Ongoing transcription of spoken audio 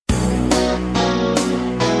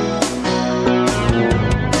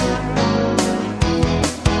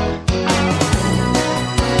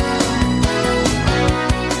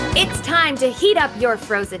up your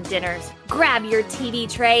frozen dinners, grab your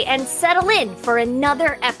TV tray, and settle in for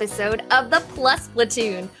another episode of the Plus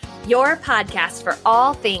Platoon, your podcast for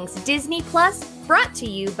all things Disney Plus, brought to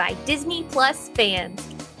you by Disney Plus fans.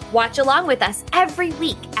 Watch along with us every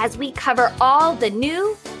week as we cover all the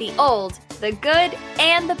new, the old, the good,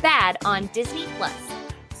 and the bad on Disney Plus.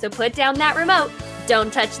 So put down that remote,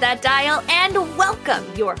 don't touch that dial, and welcome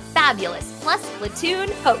your fabulous Plus Platoon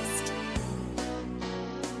host.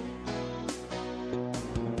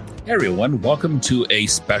 Hey everyone, welcome to a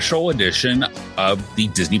special edition of the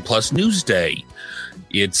Disney Plus News Day.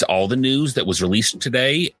 It's all the news that was released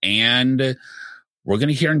today, and we're going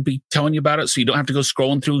to hear and be telling you about it so you don't have to go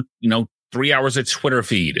scrolling through, 3 hours of Twitter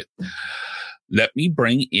feed. Let me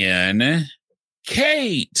bring in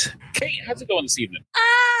Kate. Kate, how's it going this evening?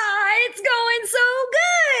 It's going so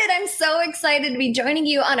good. I'm so excited to be joining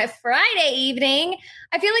you on a Friday evening.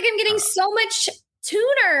 I feel like I'm getting so much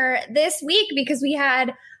tuner this week because we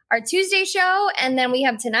had our Tuesday show, and then we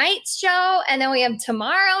have tonight's show, and then we have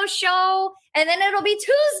tomorrow's show, and then it'll be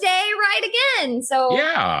Tuesday right again. So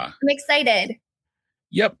yeah, I'm excited.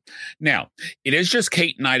 Yep. Now, it is just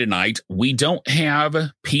Kate and I tonight. We don't have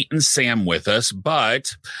Pete and Sam with us,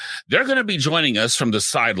 but they're going to be joining us from the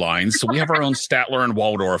sidelines. So we have our own Statler and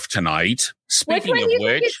Waldorf tonight. Speaking which one do you of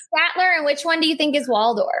which, think is Statler and which one do you think is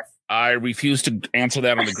Waldorf? I refuse to answer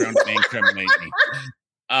that on the ground may incriminate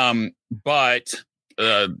me. But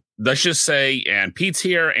let's just say, and Pete's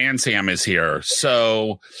here and Sam is here.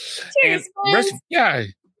 So, cheers, yeah.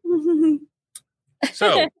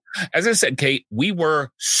 So, as I said, Kate, we were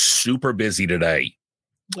super busy today.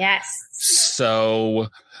 Yes. So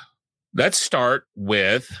let's start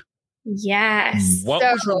with what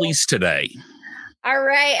was released today. All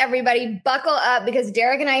right, everybody, buckle up because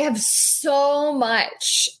Derek and I have so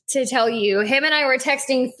much to tell you. Him and I were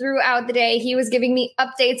texting throughout the day. He was giving me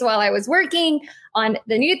updates while I was working on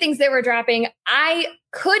the new things that were dropping. I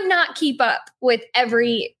could not keep up with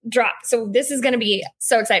every drop. So this is going to be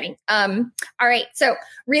so exciting. All right. So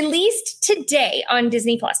released today on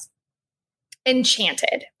Disney Plus,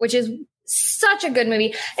 Enchanted, which is such a good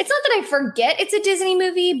movie. It's not that I forget it's a Disney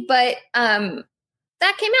movie, but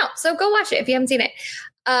that came out. So go watch it if you haven't seen it.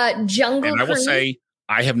 Jungle Cruise. And I will say,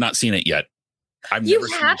 I have not seen it yet. I've You never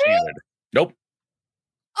seen haven't? Enchanted. Nope.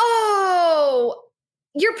 Oh,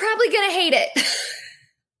 you're probably going to hate it.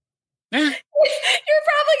 You're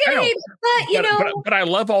probably going to hate it. But, but I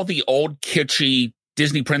love all the old kitschy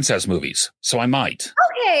Disney princess movies. So I might.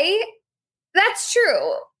 Okay. That's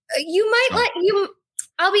true. You might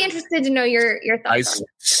I'll be interested to know your thoughts on it.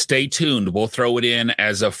 Stay tuned. We'll throw it in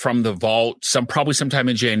as a From the Vault probably sometime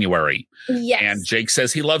in January. Yes. And Jake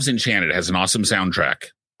says he loves Enchanted. It has an awesome soundtrack.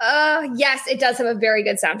 Yes, it does have a very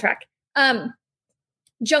good soundtrack.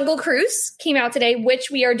 Jungle Cruise came out today,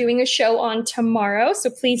 which we are doing a show on tomorrow.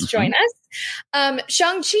 So please join us.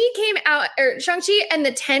 Shang-Chi and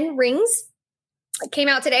the 10 Rings came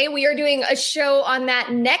out today. We are doing a show on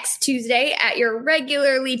that next Tuesday at your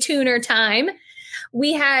regularly tuner time.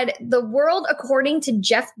 We had The World According to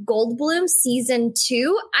Jeff Goldblum season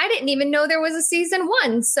 2. I didn't even know there was a season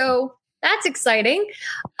 1. So that's exciting.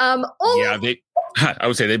 I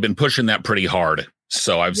would say they've been pushing that pretty hard.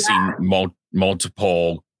 So I've seen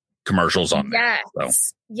multiple commercials on that.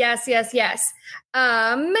 Yes.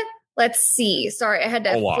 Let's see. Sorry, I had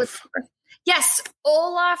to Olaf. Yes,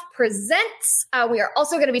 Olaf Presents. We are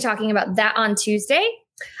also going to be talking about that on Tuesday.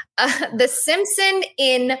 The Simpsons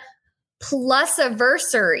in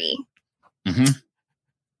Plusiversary. Mm-hmm.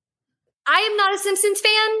 I am not a Simpsons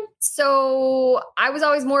fan, so I was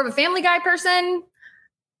always more of a Family Guy person.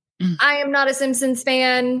 I am not a Simpsons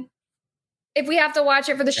fan. If we have to watch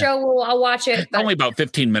it for the show, I'll watch it. It's only about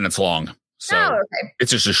 15 minutes long, so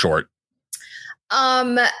it's just a short.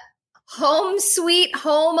 Home Sweet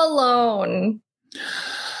Home Alone.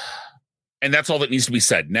 And that's all that needs to be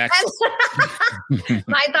said. Next.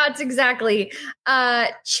 My thoughts exactly.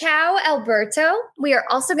 Ciao, Alberto. We are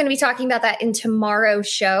also going to be talking about that in tomorrow's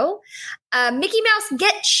show. Mickey Mouse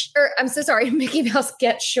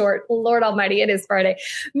Get Short. Lord Almighty, it is Friday.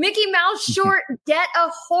 Mickey Mouse Short, Get a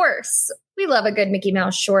Horse. We love a good Mickey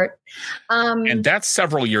Mouse short. And that's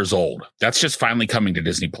several years old. That's just finally coming to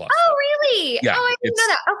Disney Plus. Oh, really? Yeah, I didn't know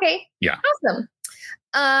that. Okay. Yeah. Awesome.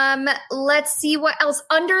 Let's see what else.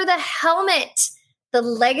 Under the Helmet, The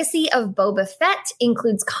Legacy of Boba Fett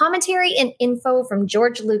includes commentary and info from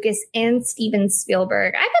George Lucas and Steven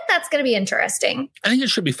Spielberg. I bet that's going to be interesting. I think it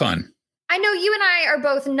should be fun. I know you and I are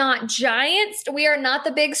both not giants. We are not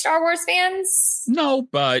the big Star Wars fans. No,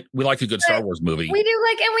 but we like a good Star Wars movie. We do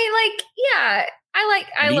like, and we like, yeah.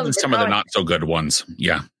 I love even some of the not so good ones.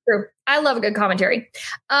 Yeah. True. I love a good commentary.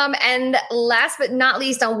 And last but not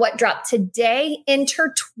least, on what dropped today,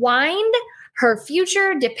 Intertwined, Her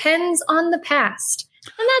Future Depends on the Past.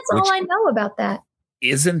 And that's all I know about that.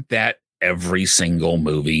 Isn't that every single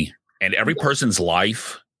movie and every person's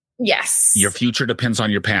life? Yes. Your future depends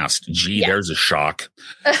on your past. Gee, there's a shock.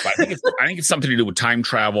 But I think it's something to do with time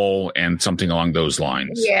travel and something along those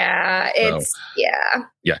lines. Yeah.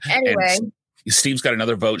 Yeah. Anyway. And Steve's got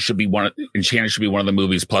another vote. Enchanted should be one of the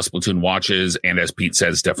movies plus Platoon watches. And as Pete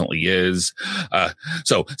says, definitely is.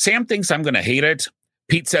 So Sam thinks I'm going to hate it.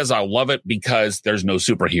 Pete says I'll love it because there's no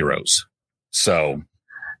superheroes. So.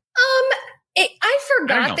 I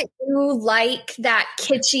forgot that you like that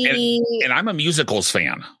kitschy. And I'm a musicals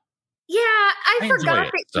fan. Yeah, I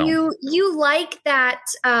forgot that you like that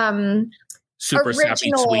super original,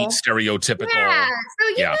 sappy, sweet, stereotypical. Yeah, so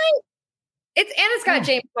you might. It's got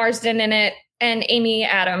James Marsden in it and Amy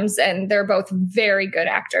Adams, and they're both very good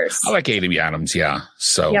actors. I like Amy Adams, yeah.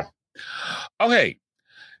 So, Okay,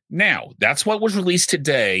 now that's what was released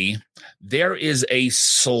today. There is a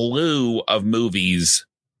slew of movies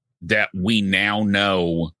that we now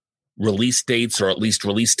know release dates, or at least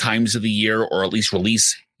release times of the year, or at least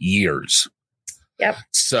release years. Yep.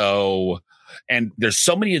 So, and there's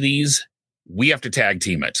so many of these, we have to tag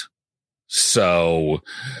team it. So,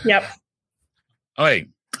 yep. Okay,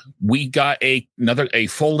 we got a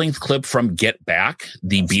full length clip from Get Back,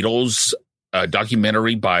 the Beatles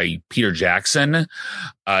documentary by Peter Jackson.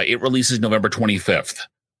 It releases November 25th.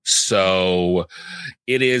 So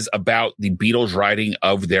it is about the Beatles writing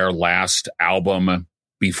of their last album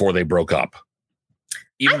before they broke up.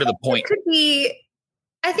 Even to the point.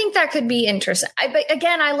 I think that could be interesting. But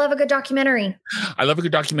again, I love a good documentary. I love a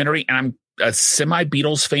good documentary, and I'm a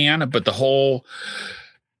semi-Beatles fan, but the whole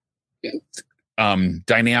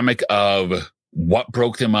dynamic of what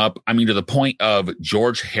broke them up, I mean, to the point of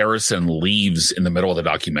George Harrison leaves in the middle of the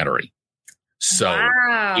documentary. So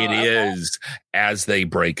it is as they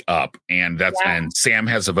break up, and and Sam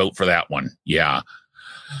has a vote for that one. Yeah.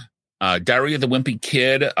 Diary of the Wimpy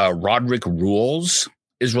Kid, Roderick Rules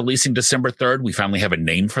is releasing December 3rd. We finally have a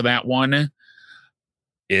name for that one.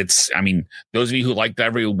 Those of you who like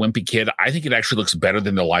Diary of the Wimpy Kid, I think it actually looks better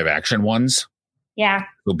than the live action ones. Yeah.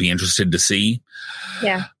 We'll be interested to see.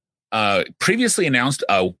 Yeah. Previously announced,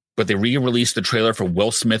 but they re-released the trailer for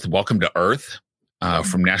Will Smith, Welcome to Earth.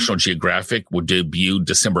 From National Geographic, will debut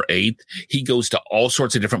December 8th. He goes to all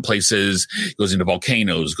sorts of different places, goes into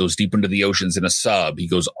volcanoes, goes deep into the oceans in a sub. He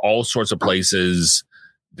goes all sorts of places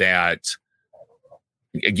that,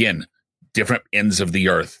 again, different ends of the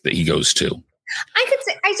earth that he goes to.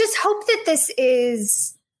 I just hope that this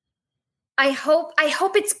is, I hope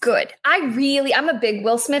it's good. I'm a big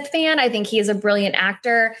Will Smith fan. I think he is a brilliant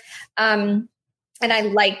actor. And I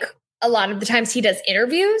like a lot of the times he does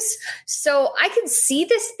interviews. So I can see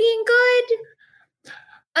this being good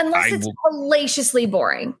unless it's hellaciously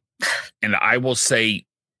boring. And I will say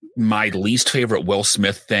my least favorite Will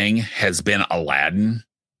Smith thing has been Aladdin.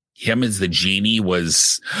 Him as the genie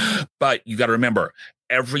but you got to remember,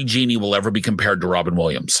 every genie will ever be compared to Robin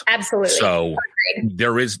Williams. Absolutely. So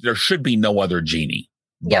there should be no other genie.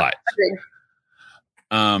 Yep. But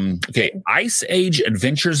okay, Ice Age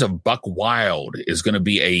Adventures of Buck Wild is going to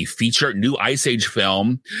be a new Ice Age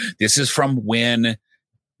film. This is from when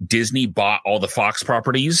Disney bought all the Fox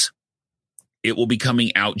properties. It will be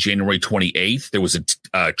coming out January 28th. There was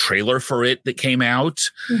a trailer for it that came out.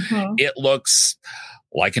 Mm-hmm. It looks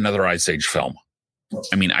like another Ice Age film.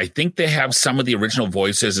 I mean, I think they have some of the original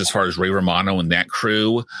voices as far as Ray Romano and that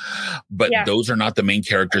crew, but those are not the main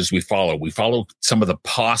characters we follow. We follow some of the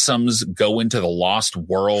possums go into the lost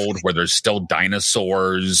world where there's still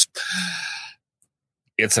dinosaurs.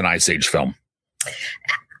 It's an Ice Age film.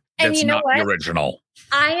 And it's not the original.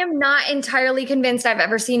 I am not entirely convinced I've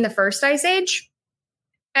ever seen the first Ice Age,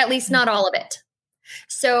 at least not all of it.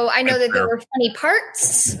 So I know that there were funny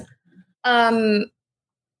parts.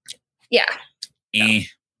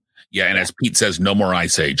 Yeah, and as Pete says, no more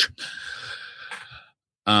Ice Age.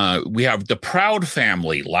 We have The Proud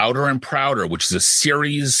Family, Louder and Prouder, which is a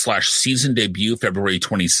series/season debut February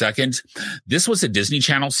 22nd. This was a Disney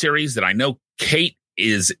Channel series that I know Kate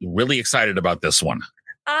is really excited about this one.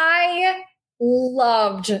 I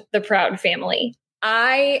loved The Proud Family.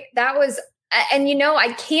 I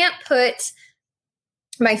can't put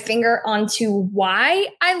my finger onto why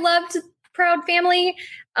I loved Proud Family.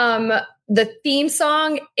 The theme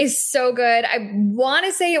song is so good. I want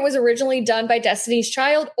to say it was originally done by Destiny's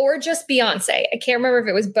Child or just Beyonce. I can't remember if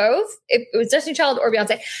it was both. If it was Destiny's Child or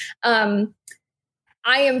Beyonce.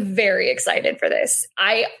 I am very excited for this.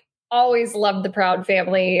 I always loved the Proud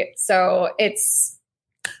Family, so it's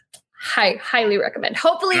highly recommend.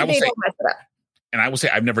 Hopefully they don't mess it up. And I will say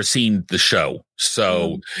I've never seen the show,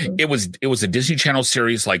 so it was a Disney Channel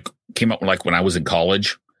series, like came out like when I was in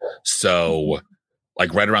college, so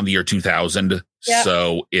like right around the year 2000. Yep.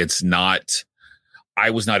 So it's not. I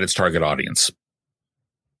was not its target audience.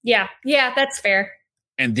 Yeah, that's fair.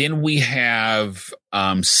 And then we have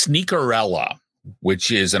Sneakerella, which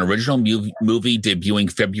is an original movie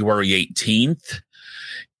debuting February 18th.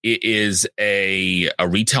 It is a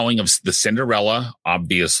retelling of the Cinderella,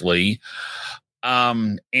 obviously.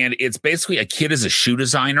 And it's basically a kid is a shoe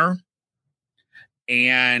designer.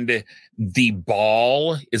 And the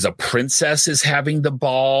ball is a princess is having the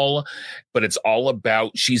ball, but it's all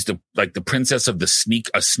about she's the princess of a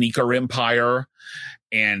sneaker empire.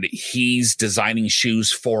 And he's designing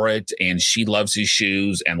shoes for it, and she loves his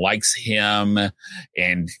shoes and likes him.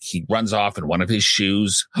 And he runs off, and one of his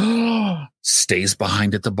shoes stays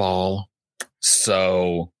behind at the ball.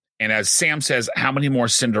 So, and as Sam says, how many more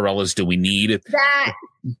Cinderellas do we need? That,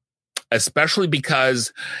 especially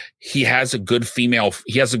because he has a good female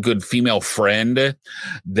friend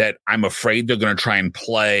that I'm afraid they're going to try and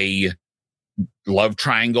play love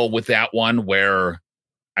triangle with that one. Where,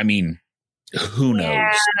 I mean. Who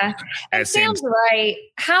knows? Yeah, it sounds right.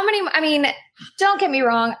 How many? I mean, don't get me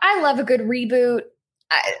wrong. I love a good reboot.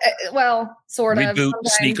 Well, sort of. Reboot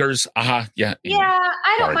sneakers. Yeah. Yeah,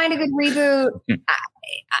 I don't mind a good reboot.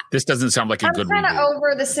 This doesn't sound like a good reboot. I'm kind of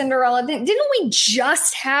over the Cinderella. Didn't we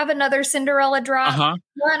just have another Cinderella drop?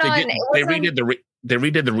 They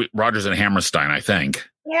redid the Rodgers and Hammerstein, I think.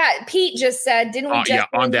 Yeah, Pete just said, didn't we just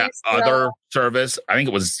on that other service? I think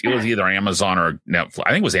it was either Amazon or Netflix.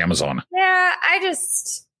 I think it was Amazon. Yeah, I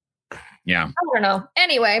don't know.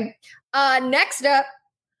 Anyway, next up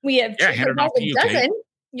we have hand it off to you, Kate.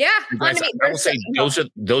 Yeah, I will say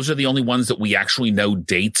those are the only ones that we actually know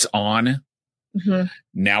dates on. Mm-hmm.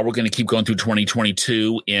 Now we're going to keep going through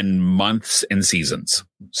 2022 in months and seasons.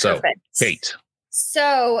 So, perfect. Kate.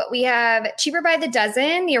 So we have Cheaper by the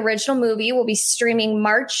Dozen. The original movie will be streaming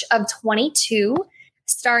March of 22,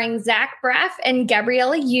 starring Zach Braff and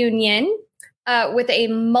Gabriella Union, with a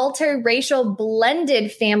multiracial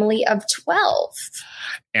blended family of 12.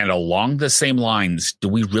 And along the same lines, do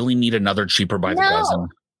we really need another Cheaper by the Dozen?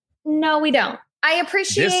 No, we don't. I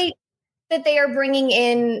appreciate that they are bringing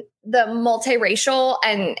in the multiracial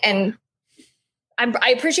and I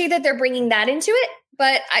appreciate that they're bringing that into it.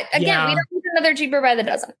 But we don't need another Cheaper by the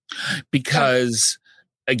Dozen. Because,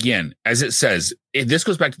 again, as it says, this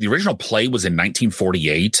goes back to the original play was in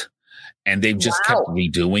 1948, and they've just kept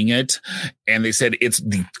redoing it. And they said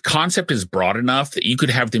the concept is broad enough that you could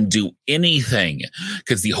have them do anything,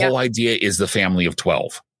 because the whole idea is the family of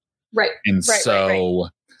 12. Right. And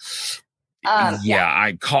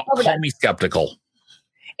I call me skeptical.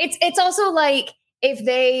 It's also like if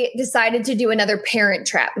they decided to do another Parent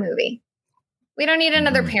Trap movie. We don't need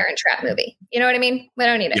another Parent Trap movie. You know what I mean? We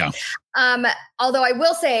don't need it. Yeah. Although I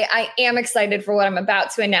will say I am excited for what I'm about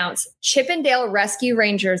to announce. Chip 'n Dale Rescue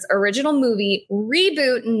Rangers original movie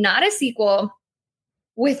reboot, not a sequel,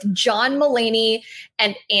 with John Mulaney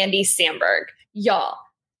and Andy Samberg. Y'all,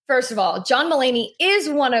 first of all, John Mulaney is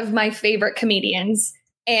one of my favorite comedians,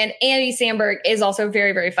 and Andy Samberg is also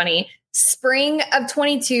very, very funny. Spring of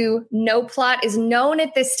 22, no plot is known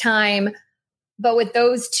at this time, but with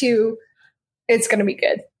those two, it's going to be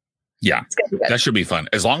good. Yeah, that should be fun.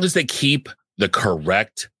 As long as they keep the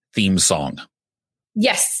correct theme song.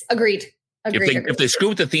 Yes, agreed. If they screw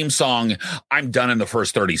with the theme song, I'm done in the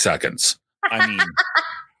first 30 seconds. I mean.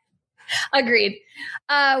 Agreed.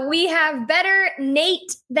 We have Better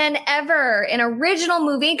Nate Than Ever, an original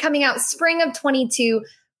movie coming out spring of 22,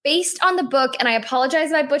 based on the book, and I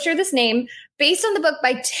apologize if I butcher this name, based on the book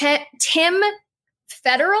by Tim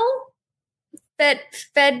Federal.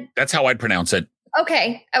 That's how I'd pronounce it.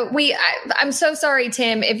 Okay. I'm so sorry,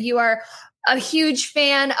 Tim. If you are a huge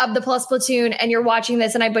fan of the Plus Platoon and you're watching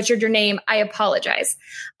this and I butchered your name, I apologize.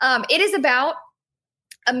 It is about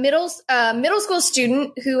a middle school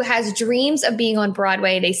student who has dreams of being on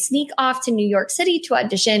Broadway. They sneak off to New York City to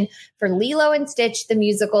audition for Lilo and Stitch, the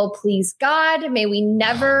musical. Please, God, may we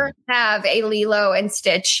never have a Lilo and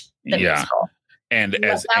Stitch, the musical. And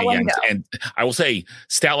and I will say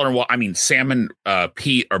Statler and Sam and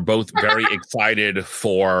Pete are both very excited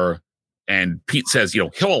for, and Pete says,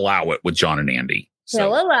 he'll allow it with John and Andy.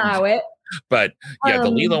 He'll allow it. But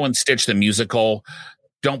the Lilo and Stitch, the musical,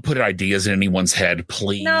 Don't put ideas in anyone's head,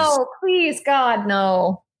 please. No, please, God,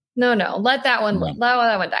 no. No. Let that one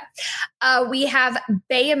die. We have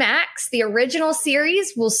Baymax. The original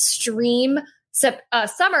series will stream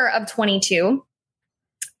summer of 22.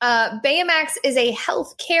 Baymax is a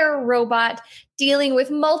healthcare robot dealing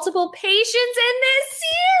with multiple patients in this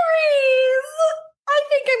series. I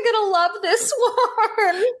think I'm going to love this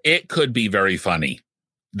one. It could be very funny.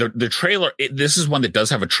 The trailer, this is one that does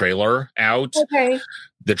have a trailer out. Okay.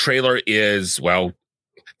 The trailer is, well,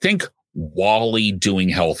 think Wall-E doing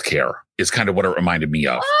healthcare is kind of what it reminded me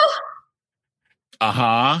of. Oh.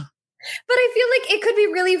 Uh-huh. But I feel like it could be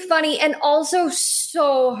really funny and also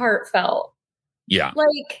so heartfelt. Yeah.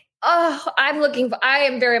 Like, I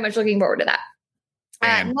am very much looking forward to that.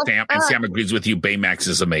 And Sam agrees with you. Baymax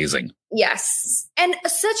is amazing. Yes. And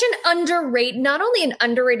such an not only an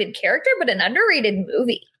underrated character, but an underrated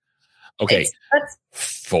movie. Okay.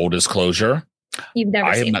 Full disclosure.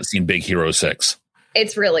 I have not seen Big Hero 6.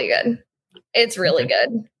 It's really good. It's really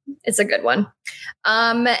good. It's a good one.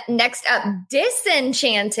 Next up,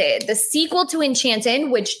 Disenchanted, the sequel to Enchanted,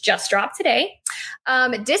 which just dropped today.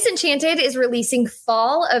 Disenchanted is releasing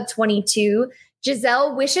fall of 22.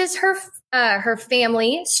 Giselle wishes her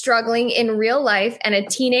family struggling in real life and a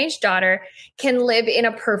teenage daughter can live in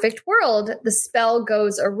a perfect world. The spell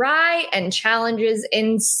goes awry and challenges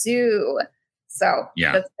ensue. So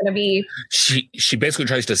yeah, that's going to be. She basically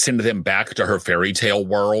tries to send them back to her fairy tale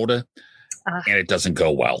world, and it doesn't go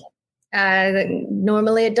well.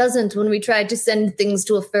 Normally, it doesn't when we try to send things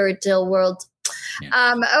to a fairy tale world.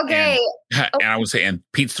 Yeah. Okay. And I would say, and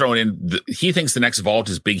Pete's throwing in, he thinks the next Vault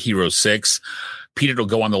is Big Hero 6. Pete, it'll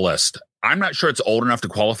go on the list. I'm not sure it's old enough to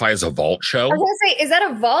qualify as a Vault show. I was going to say, is that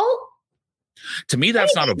a Vault? To me,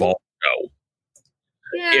 that's not a Vault show.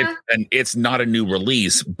 Yeah. It's not a new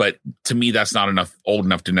release, but to me, that's not old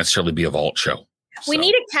enough to necessarily be a Vault show. We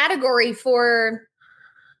need a category for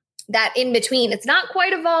that in between. It's not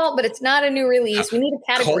quite a Vault, but it's not a new release. We need a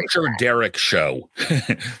category. Culture Derek show.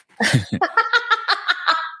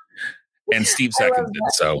 And Steve seconded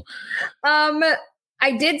it. So,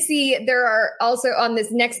 I did see there are also on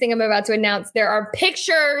this next thing I'm about to announce, there are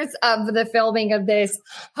pictures of the filming of this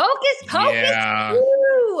Hocus Pocus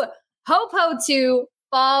 2. Ho-Po 2,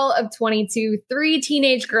 fall of 22. 3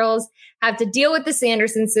 teenage girls have to deal with the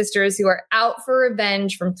Sanderson sisters who are out for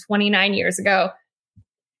revenge from 29 years ago.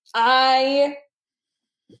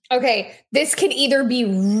 This could either be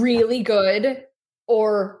really good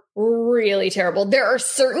or really terrible. There are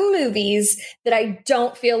certain movies that I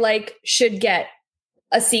don't feel like should get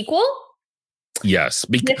a sequel. Yes.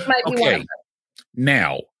 This might be one of them.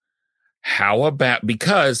 Now, how about,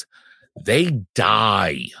 because they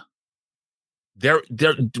die.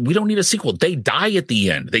 We don't need a sequel. They die at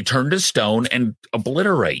the end. They turn to stone and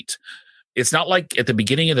obliterate. It's not like at the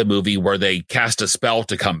beginning of the movie where they cast a spell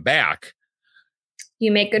to come back.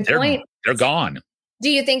 You make a good point. They're gone. Do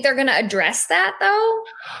you think they're going to address that, though?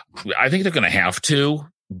 I think they're going to have to,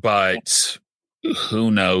 but who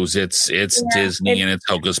knows? It's Disney and it's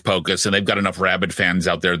Hocus Pocus, and they've got enough rabid fans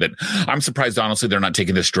out there that I'm surprised, honestly, they're not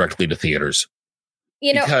taking this directly to theaters.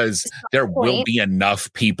 Because there will be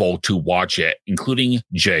enough people to watch it, including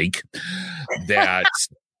Jake, that...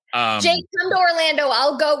 Jake, come to Orlando.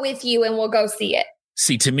 I'll go with you, and we'll go see it.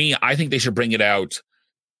 See, to me, I think they should bring it out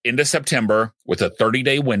into September with a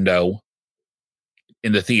 30-day window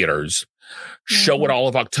in the theaters, show it all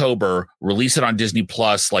of October, release it on Disney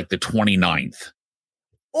Plus like the 29th.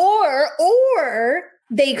 Or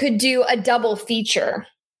they could do a double feature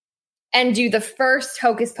and do the first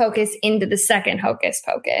Hocus Pocus into the second Hocus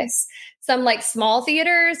Pocus. Some like small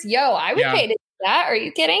theaters. I would pay to do that. Are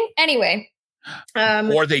you kidding? Anyway.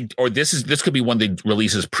 Or this could be one that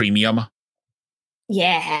releases premium.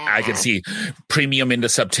 Yeah. I could see premium into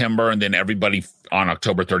September and then everybody on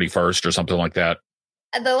October 31st or something like that.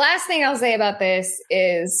 The last thing I'll say about this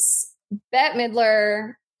is Bette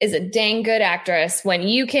Midler is a dang good actress. When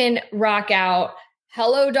you can rock out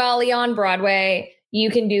Hello Dolly on Broadway,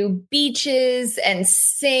 you can do Beaches and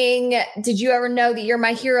sing Did You Ever Know That You're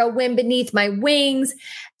My Hero? Wind Beneath My Wings,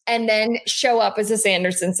 and then show up as a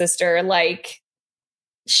Sanderson sister. Like,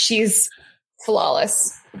 she's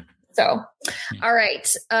flawless. So, all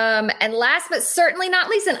right. And last but certainly not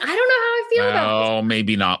least, and I don't know how I feel about this. Oh,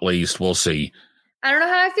 maybe not least. We'll see. I don't know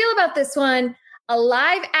how I feel about this one. A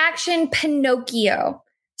live action Pinocchio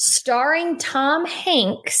starring Tom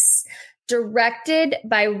Hanks, directed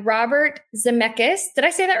by Robert Zemeckis. Did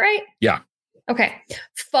I say that right? Yeah. Okay.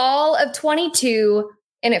 Fall of 22,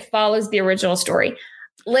 and it follows the original story.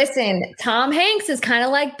 Listen, Tom Hanks is kind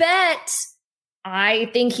of like Bet.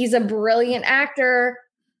 I think he's a brilliant actor.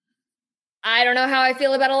 I don't know how I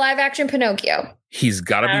feel about a live action Pinocchio. He's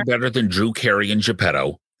got to be better than Drew Carey and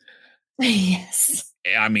Geppetto. Yes.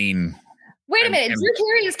 I mean, wait a minute. Drew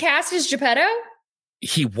Carey is cast as Geppetto?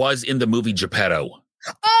 He was in the movie Geppetto.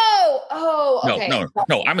 Oh, okay.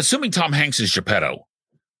 No. I'm assuming Tom Hanks is Geppetto.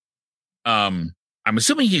 I'm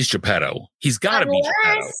assuming he's Geppetto. He's got to be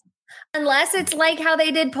Geppetto. Unless it's like how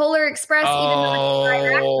they did Polar Express, even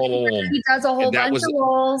though he does a whole bunch of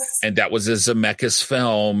roles. And that was a Zemeckis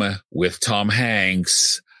film with Tom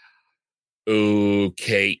Hanks.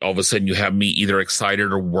 Okay, all of a sudden you have me either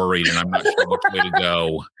excited or worried, and I'm not sure which way to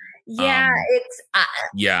go.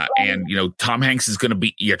 Yeah, and Tom Hanks is going to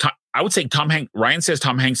be. Yeah, I would say Tom Hanks. Ryan says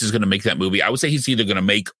Tom Hanks is going to make that movie. I would say he's either going to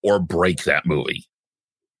make or break that movie.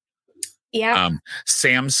 Yeah.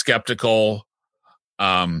 Sam's skeptical.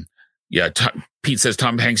 Pete says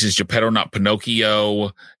Tom Hanks is Geppetto, not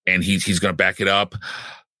Pinocchio, and he's going to back it up.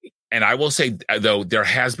 And I will say, though, there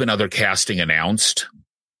has been other casting announced.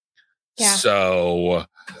 Yeah. So,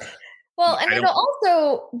 well, and it'll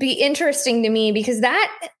also be interesting to me because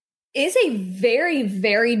that is a very,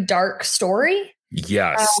 very dark story.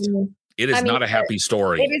 Yes. It is not a happy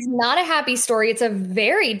story. It is not a happy story. It's a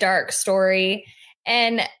very dark story.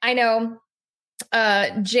 And I know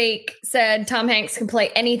Jake said Tom Hanks can play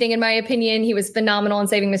anything, in my opinion. He was phenomenal in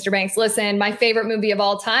Saving Mr. Banks. Listen, my favorite movie of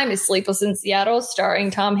all time is Sleepless in Seattle,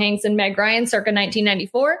 starring Tom Hanks and Meg Ryan, circa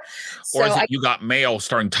 1994. Or is it You Got Mail,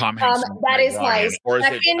 starring Tom Hanks? That is my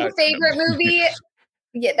second favorite movie.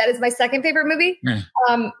 Yeah, that is my second favorite movie.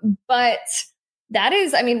 But that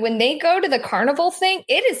is, when they go to the carnival thing,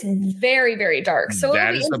 it is very, very dark. So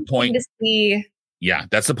that is the point to see. Yeah,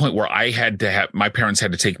 that's the point where my parents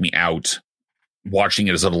had to take me out watching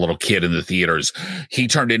it as a little kid in the theaters. He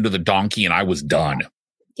turned into the donkey and I was done.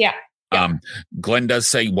 Yeah. Glenn does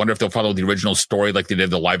say, wonder if they'll follow the original story like they did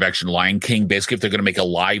the live action Lion King. Basically, if they're going to make a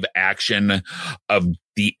live action of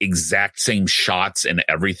the exact same shots and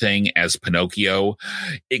everything as Pinocchio,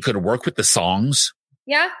 it could work with the songs.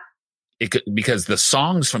 Yeah. It could, because the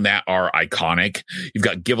songs from that are iconic. You've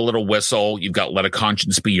got Give a Little Whistle. You've got Let a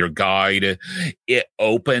Conscience Be Your Guide. It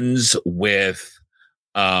opens with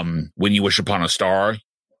When You Wish Upon a Star.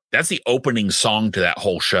 That's the opening song to that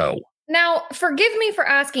whole show. Now, forgive me for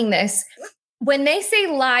asking this. When they say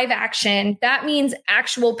live action, that means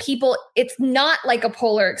actual people. It's not like a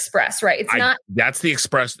Polar Express, right? It's not. That's the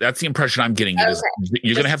impression I'm getting. Okay.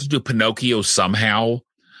 You're going to have to do Pinocchio somehow,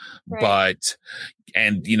 right.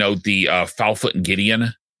 The Foulfoot and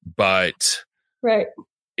Gideon, but right.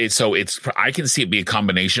 I can see it be a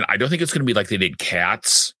combination. I don't think it's going to be like they did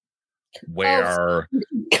Cats, where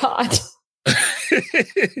God.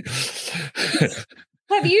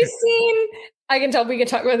 Have you seen, I can tell we can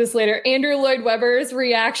talk about this later, Andrew Lloyd Webber's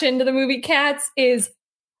reaction to the movie Cats is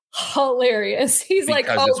hilarious. He's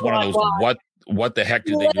because like, it's one of those, what the heck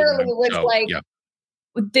did they do? Literally was like,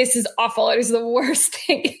 this is awful. It is the worst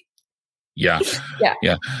thing. Yeah.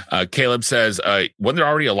 Caleb says, wasn't there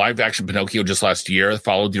already a live action Pinocchio just last year?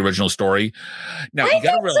 Followed the original story. Now, you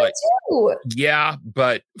got to realize, yeah,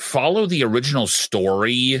 but follow the original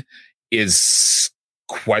story is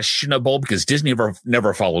questionable because Disney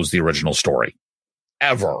never follows the original story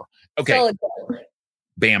ever. Okay.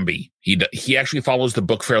 Bambi. He actually follows the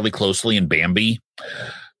book fairly closely in Bambi,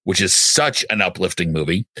 which is such an uplifting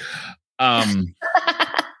movie.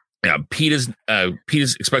 Yeah, Pete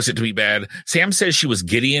expects it to be bad. Sam says she was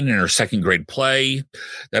Gideon in her second grade play.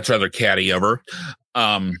 That's rather catty of her.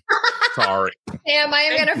 Sorry. Sam, I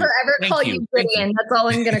am going to forever call you Gideon. That's all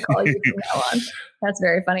I'm going to call you from now on. That's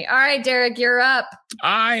very funny. All right, Derek, you're up.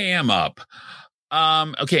 I am up.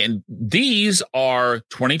 Okay, and these are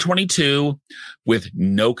 2022 with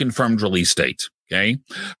no confirmed release date. Okay.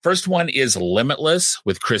 First one is Limitless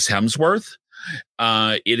with Chris Hemsworth.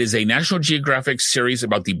 It is a National Geographic series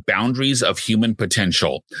about the boundaries of human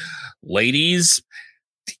potential. Ladies,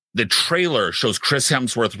 the trailer shows Chris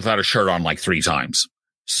Hemsworth without a shirt on like 3 times.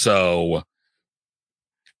 So,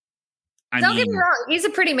 don't get me wrong, he's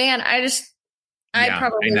a pretty man. I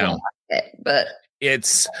probably won't watch it, but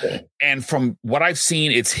and from what I've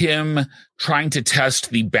seen, it's him trying to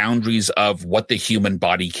test the boundaries of what the human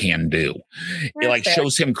body can do. It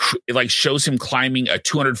shows him climbing a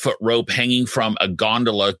 200-foot rope hanging from a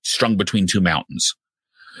gondola strung between 2 mountains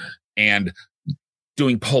and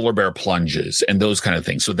doing polar bear plunges and those kind of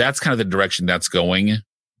things. So that's kind of the direction that's going.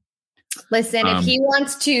 Listen, if he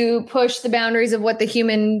wants to push the boundaries of what the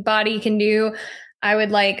human body can do, I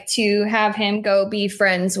would like to have him go be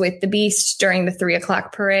friends with the Beast during the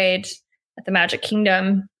 3:00 parade at the Magic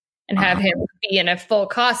Kingdom and have him be in a full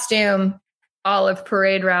costume, olive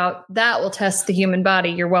parade route. That will test the human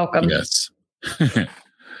body. You're welcome. Yes.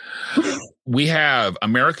 we have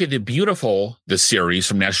America the Beautiful, the series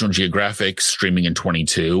from National Geographic, streaming in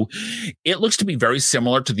 22. It looks to be very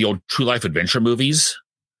similar to the old True Life Adventure movies,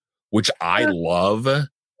 which I love.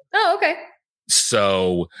 Oh, okay.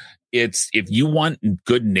 So if you want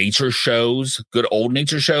good nature shows, good old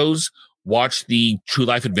nature shows, watch the True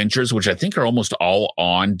Life Adventures, which I think are almost all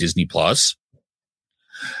on Disney Plus.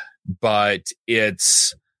 But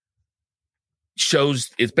it's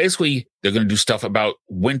basically they're going to do stuff about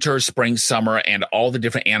winter, spring, summer, and all the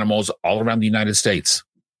different animals all around the United States.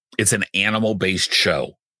 It's an animal-based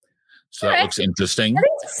show. So that looks interesting. I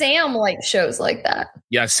think Sam likes shows like that.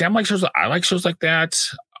 Yeah, Sam likes shows. I like shows like that.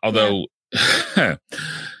 Although,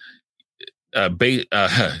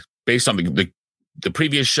 based on the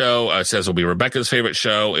previous show, says it'll be Rebecca's favorite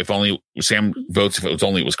show. If only Sam votes, if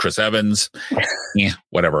it was Chris Evans. Yeah,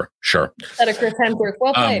 whatever. Sure. Instead of Chris Hemsworth.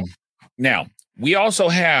 Well played. Now, we also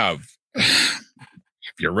have, if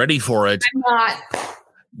you're ready for it. I'm not.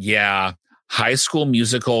 Yeah. High School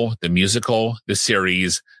Musical, the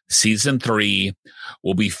series, season 3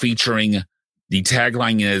 will be featuring, the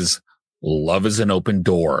tagline is Love is an Open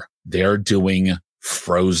Door. They're doing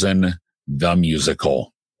Frozen the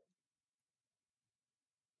musical.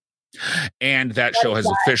 And that show has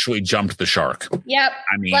officially jumped the shark. Yep.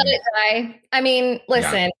 Let it die. I mean,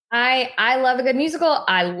 listen, I love a good musical.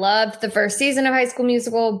 I loved the first season of High School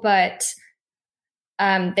Musical, but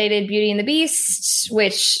they did Beauty and the Beast,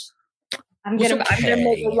 which I'm gonna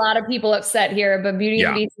make a lot of people upset here, but Beauty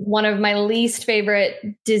and the Beast is one of my least favorite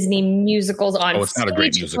Disney musicals on stage. It's not a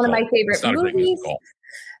great musical. One of my favorite movies.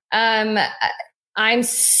 I'm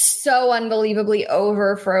so unbelievably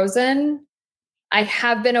over Frozen. I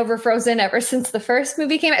have been over Frozen ever since the first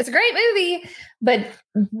movie came out. It's a great movie, but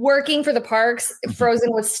working for the parks,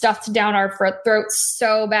 Frozen was stuffed down our throats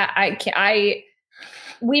so bad.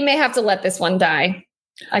 We may have to let this one die.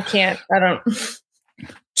 I don't.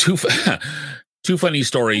 Two funny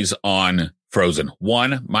stories on Frozen.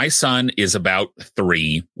 One, my son is about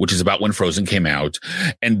 3, which is about when Frozen came out.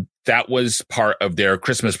 And that was part of their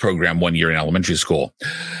Christmas program one year in elementary school.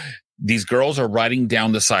 These girls are riding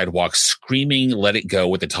down the sidewalk screaming, "Let It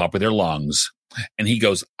Go" at the top of their lungs. And he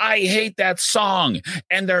goes, "I hate that song.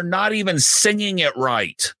 And they're not even singing it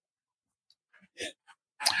right."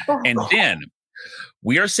 And then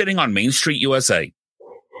we are sitting on Main Street, USA,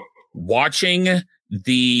 watching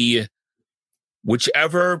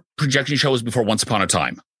whichever projection show was before Once Upon a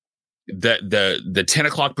Time. The 10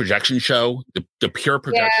 o'clock projection show, the pure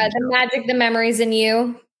projection show. The Magic, the Memories in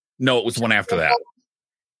You. No, it was the one after that.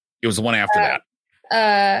 It was the one after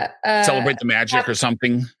that. Celebrate the Magic or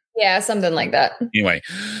something. Yeah, something like that. Anyway,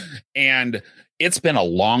 and it's been a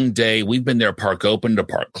long day. We've been there, park open to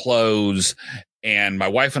park close. And my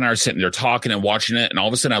wife and I are sitting there talking and watching it. And all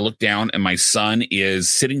of a sudden I look down and my son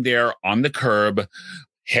is sitting there on the curb,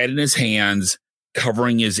 head in his hands,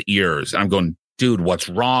 covering his ears. And I'm going, "Dude, what's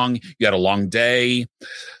wrong? You had a long day."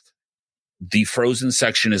 The Frozen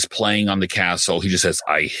section is playing on the castle. He just says,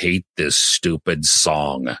 "I hate this stupid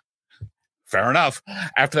song." Fair enough.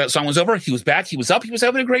 After that song was over, he was back. He was up. He was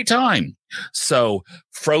having a great time. So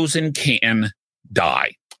Frozen can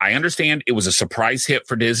die. I understand it was a surprise hit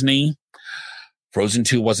for Disney. Frozen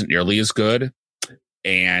 2 wasn't nearly as good,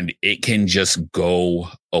 and it can just go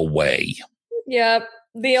away. Yep.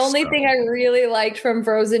 The only thing I really liked from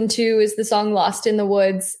Frozen 2 is the song Lost in the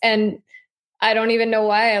Woods. And I don't even know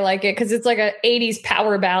why I like it, because it's like an 80s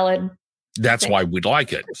power ballad. That's why we'd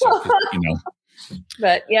like it. So,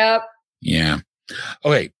 But, yep. Yeah.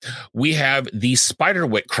 Okay. We have the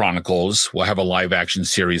Spiderwick Chronicles. We'll have a live action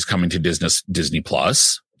series coming to Disney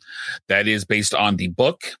Plus. That is based on the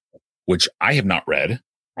book, which I have not read.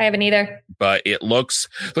 I haven't either. But it looks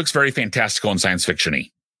very fantastical and science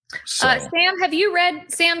fiction-y. So. Sam, have you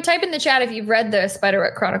read? Sam, type in the chat if you've read the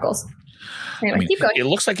Spiderwick Chronicles. Anyway, keep going. It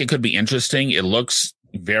looks like it could be interesting. It looks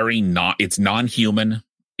it's non-human.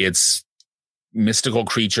 It's mystical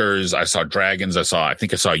creatures. I saw dragons. I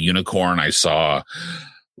think I saw a unicorn. I saw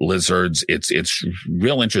lizards. It's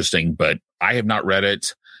real interesting, but I have not read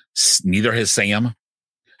it. Neither has Sam.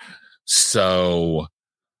 So,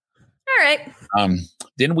 all right.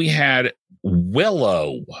 Then we had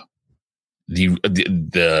Willow.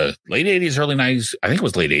 The late 80s, early 90s, I think it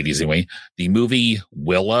was late 80s anyway. The movie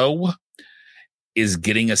Willow is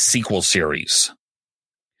getting a sequel series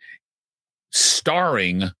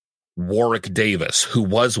starring Warwick Davis, who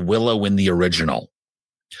was Willow in the original.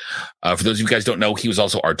 For those of you guys who don't know, he was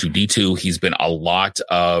also R2-D2. He's been a lot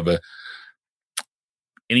of,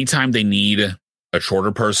 anytime they need a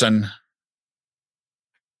shorter person,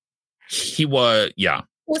 he was, yeah.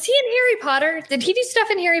 Was he in Harry Potter? Did he do stuff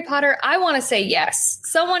in Harry Potter? I want to say yes.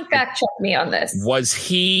 Someone fact check me on this. Was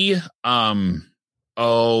he, the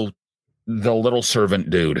little servant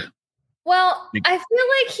dude? Well, I feel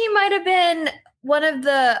like he might have been one of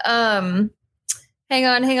the, hang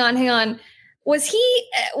on. Was he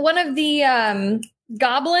one of the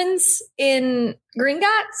goblins in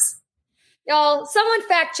Gringotts? Y'all, someone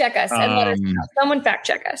fact check us and let us know. Someone fact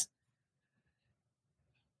check us.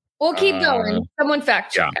 We'll keep going. Someone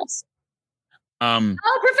fact check us.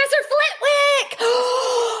 Professor Flitwick!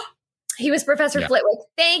 He was Professor Flitwick.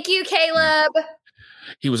 Thank you, Caleb.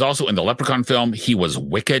 He was also in the Leprechaun film. He was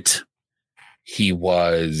Wicket. He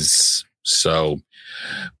was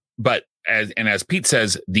but as Pete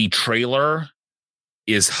says, the trailer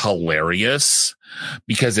is hilarious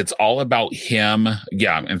because it's all about him.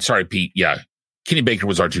 Yeah. And sorry, Pete. Yeah. Kenny Baker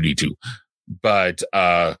was R2D2, but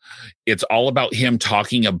it's all about him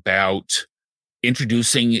talking about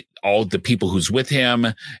introducing all the people who's with him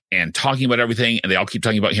and talking about everything. And they all keep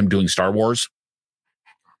talking about him doing Star Wars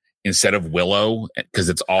instead of Willow because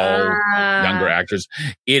it's all younger actors.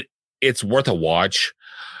 It's worth a watch.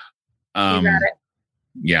 You got it.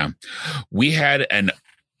 Yeah. We had an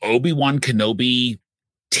Obi-Wan Kenobi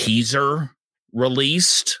teaser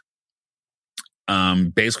released.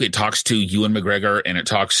 Basically it talks to Ewan McGregor and it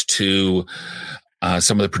talks to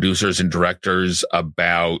some of the producers and directors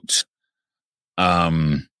about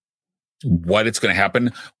what it's going to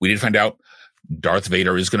happen. We did find out Darth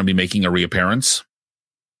Vader is going to be making a reappearance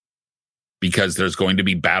because there's going to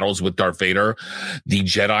be battles with Darth Vader. The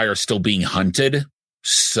Jedi are still being hunted.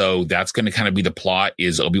 So that's going to kind of be the plot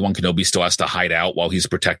is Obi-Wan Kenobi still has to hide out while he's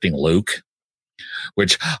protecting Luke,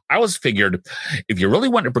 which I always figured if you really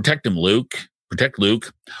want to protect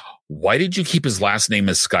Luke, why did you keep his last name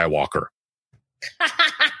as Skywalker?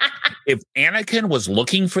 If Anakin was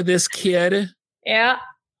looking for this kid. Yeah.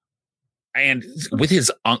 And with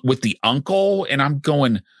the uncle, and I'm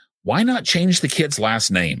going, why not change the kid's last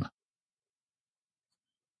name?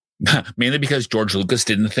 Mainly because George Lucas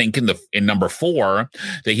didn't think in number 4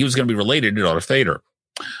 that he was going to be related to Darth Vader.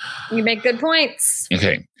 You make good points.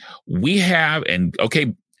 Okay.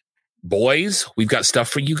 Boys, we've got stuff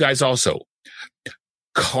for you guys also.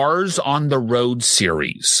 Cars on the Road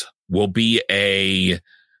series will be a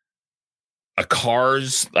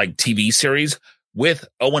Cars like TV series with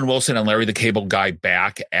Owen Wilson and Larry the Cable Guy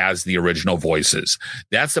back as the original voices.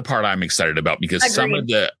 That's the part I'm excited about because some of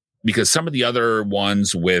the other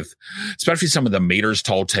ones with, especially some of the Mater's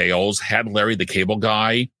Tall Tales had Larry the Cable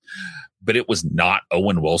Guy, but it was not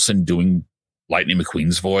Owen Wilson doing Lightning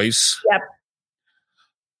McQueen's voice. Yep.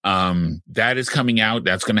 That is coming out.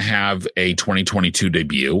 That's going to have a 2022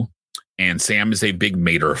 debut. And Sam is a big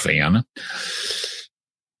Mater fan.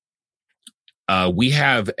 We're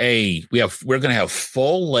going to have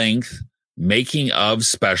full length making of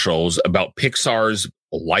specials about Pixar's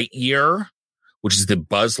Lightyear, which is the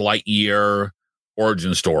Buzz Lightyear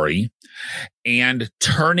origin story, and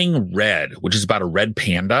Turning Red, which is about a red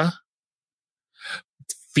panda.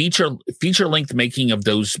 Feature length making of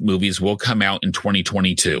those movies will come out in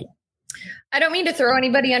 2022. I don't mean to throw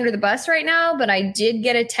anybody under the bus right now, but I did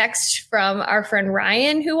get a text from our friend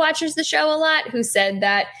Ryan, who watches the show a lot, who said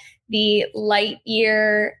that the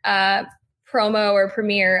Lightyear promo or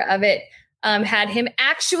premiere of it had him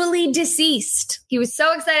actually deceased. He was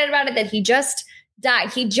so excited about it that he just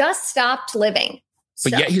died. He just stopped living.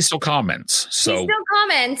 But yet he still comments. So he still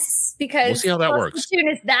comments because we'll see how that works. The tune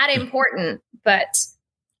is that important, but.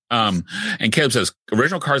 And Caleb says,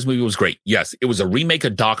 original Cars movie was great. Yes, it was a remake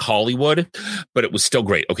of Doc Hollywood, but it was still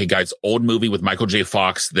great. Okay, guys, old movie with Michael J.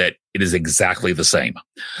 Fox that it is exactly the same.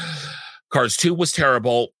 Cars 2 was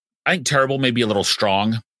terrible. I think terrible may be a little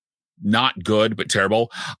strong. Not good, but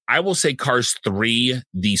terrible. I will say Cars 3,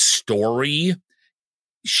 the story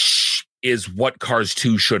is what Cars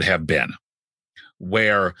 2 should have been,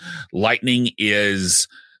 where Lightning is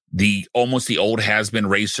almost the old has-been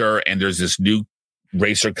racer, and there's this new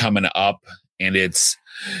racer coming up, and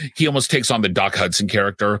he almost takes on the Doc Hudson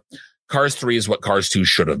character. Cars 3 is what Cars 2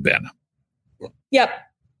 should have been. Yep.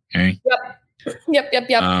 Okay. Yep.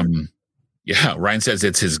 Yeah, Ryan says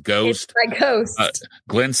it's his ghost. It's my ghost.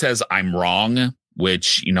 Glenn says I'm wrong,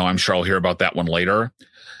 which, I'm sure I'll hear about that one later.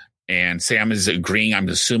 And Sam is agreeing, I'm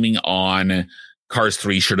assuming, on Cars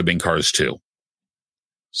 3 should have been Cars 2.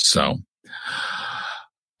 So,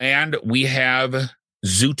 and we have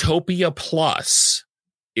Zootopia Plus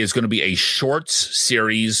is going to be a shorts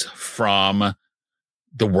series from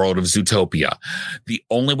the world of Zootopia. The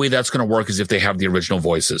only way that's going to work is if they have the original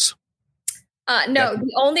voices. No,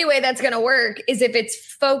 the only way that's going to work is if it's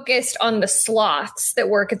focused on the sloths that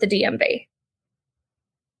work at the DMV.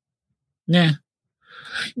 Yeah.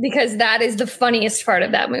 Because that is the funniest part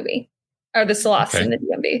of that movie, are the sloths in the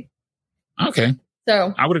DMV. Okay.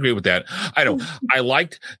 So I would agree with that. I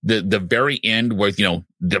liked the very end with, the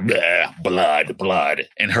blood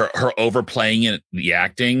and her overplaying it, the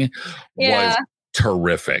acting was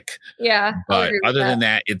terrific. Yeah. But other than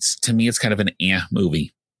that, to me, it's kind of an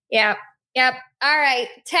movie. Yeah. Yep. All right.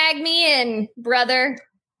 Tag me in, brother.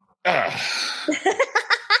 All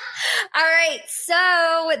right.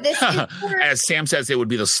 So this is as Sam says, it would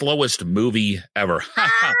be the slowest movie ever.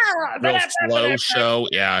 Real slow show.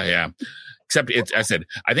 Yeah. Except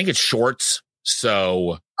I think it's shorts.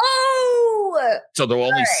 So they'll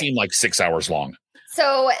only seem like 6 hours long.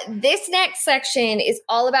 So this next section is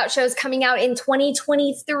all about shows coming out in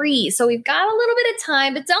 2023. So we've got a little bit of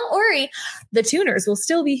time, but don't worry. The tuners will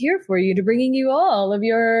still be here for you to bringing you all of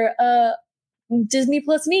your Disney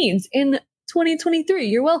Plus needs in 2023.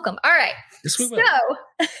 You're welcome. All right. Yes, we will.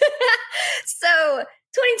 So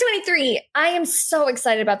 2023, I am so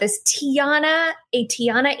excited about this. A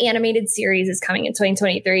Tiana animated series is coming in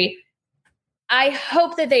 2023. I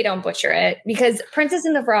hope that they don't butcher it because Princess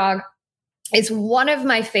and the Frog is one of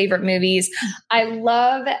my favorite movies. I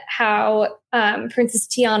love how Princess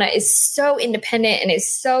Tiana is so independent and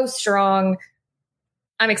is so strong.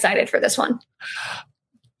 I'm excited for this one.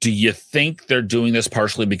 Do you think they're doing this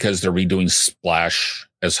partially because they're redoing Splash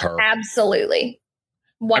as her? Absolutely.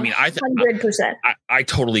 100%. I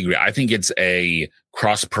totally agree. I think it's a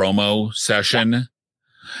cross promo session. Yeah.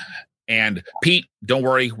 And Pete, don't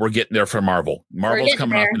worry, we're getting there for Marvel. Marvel's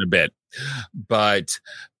coming up in a bit. But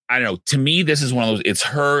I don't know. To me, this is one of those, it's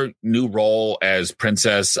her new role as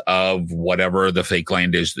princess of whatever the fake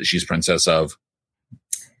land is that she's princess of.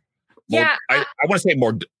 Yeah. I want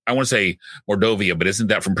to say Mordovia, but isn't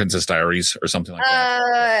that from Princess Diaries or something like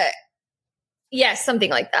that? Yes, something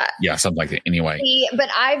like that. Yeah, something like that. Anyway. But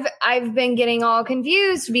I've been getting all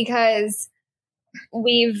confused because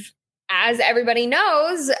as everybody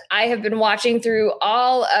knows, I have been watching through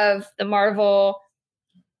all of the Marvel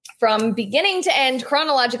from beginning to end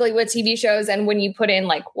chronologically with TV shows. And when you put in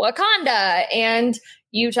like Wakanda and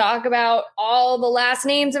you talk about all the last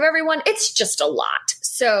names of everyone, it's just a lot.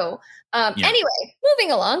 So anyway,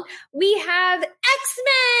 moving along, we have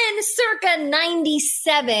X-Men circa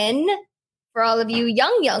 97. For all of you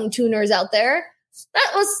young tuners out there,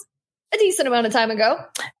 that was a decent amount of time ago.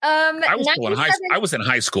 I was in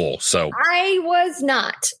high school, so I was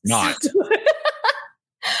not.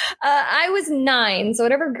 I was 9, so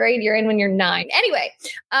whatever grade you're in when you're 9. Anyway,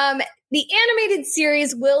 the animated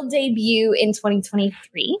series will debut in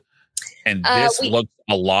 2023. And this looks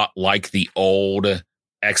a lot like the old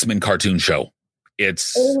X-Men cartoon show.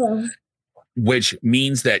 Which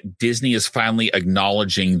means that Disney is finally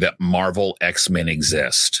acknowledging that Marvel X-Men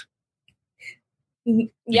exist. Yep.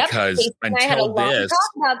 Because until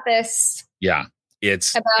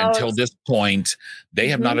this point, they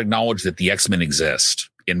have not acknowledged that the X-Men exist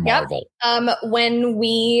in Marvel. When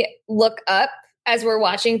we look up as we're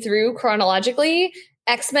watching through chronologically,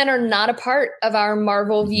 X-Men are not a part of our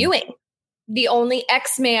Marvel viewing. The only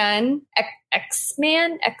X-Men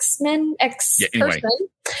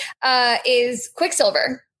is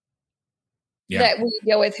Quicksilver that we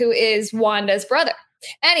deal with, who is Wanda's brother.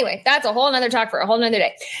 Anyway, that's a whole nother talk for a whole nother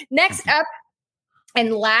day. Next up,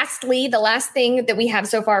 and lastly, the last thing that we have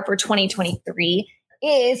so far for 2023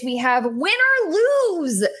 is we have Win or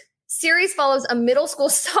Lose. Series follows a middle school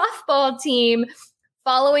softball team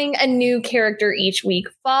following a new character each week.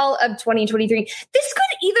 Fall of 2023. This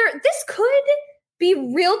could be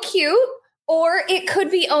real cute, or it could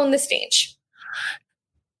be Own the Stage.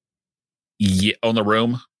 Yeah, Own the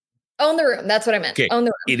Room. Own the Room. That's what I meant. Okay. Own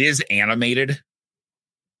the Room. It is animated.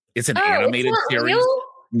 It's an animated series. Real?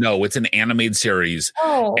 No, it's an animated series.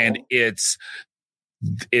 Oh. And it's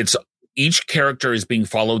each character is being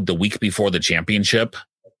followed the week before the championship.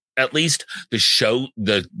 At least the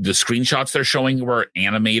screenshots they're showing were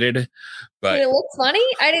animated, but did it look funny?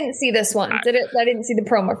 I didn't see this one. I didn't see the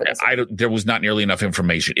promo for this one. There was not nearly enough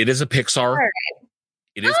information. It is a Pixar. Right.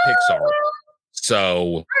 It is Pixar.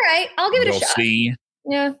 So all right, I'll give it a shot. We'll see.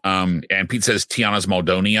 Yeah. And Pete says Tiana's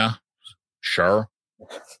Moldonia. Sure. I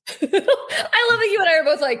love that you and I are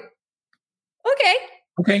both like, okay.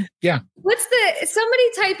 Okay. Yeah.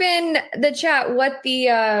 Somebody type in the chat what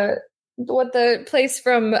the place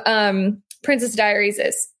from Princess Diaries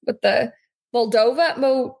is with the Moldova.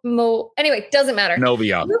 Anyway, doesn't matter.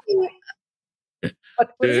 Novia. What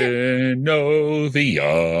is it?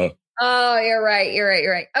 Novia. Oh, you're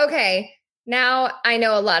right. Okay. Now I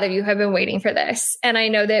know a lot of you have been waiting for this, and I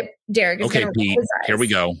know that Derek is Okay, going to Pete, here we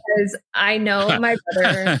go. because I know my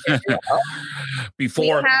brother.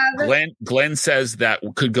 Before Glenn says that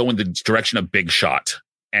could go in the direction of Big Shot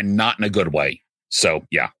and not in a good way. So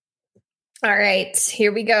yeah. All right,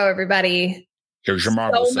 here we go, everybody. Here's your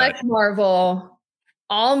Marvel So set. much Marvel,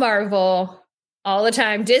 all the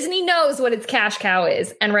time. Disney knows what its cash cow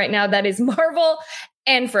is, and right now that is Marvel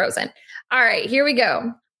and Frozen. All right, here we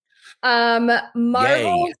go.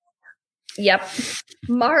 Marvel. Yay. Yep.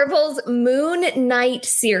 Marvel's Moon Knight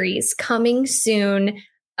series coming soon.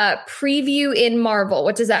 Preview in Marvel.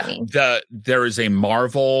 What does that mean? There is the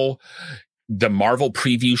Marvel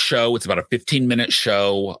preview show. It's about a 15-minute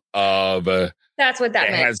show of. That's what that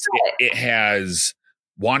meant. It has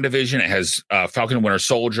WandaVision. It has Falcon and Winter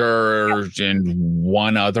Soldier and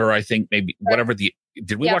one other. I think maybe whatever the.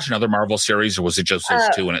 Did we watch another Marvel series, or was it just those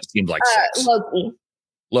two? And it seemed like 6.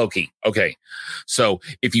 Loki. Okay. So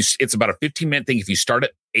it's about a 15-minute thing. If you start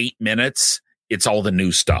at 8 minutes, it's all the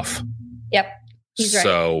new stuff. Yep. He's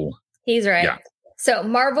right. He's right. Yeah. So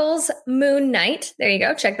Marvel's Moon Knight. There you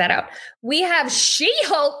go. Check that out. We have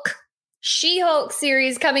She-Hulk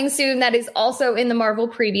series coming soon. That is also in the Marvel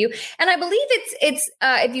preview. And I believe it's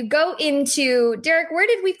if you go into Derek, where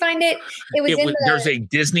did we find it? There's a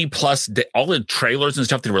Disney Plus day. All the trailers and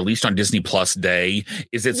stuff that are released on Disney Plus Day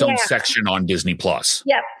is its own section on Disney Plus.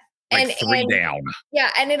 Yep. Like and down.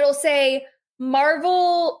 Yeah. And it'll say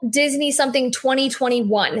Marvel Disney something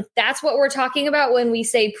 2021. That's what we're talking about when we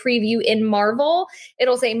say preview in Marvel.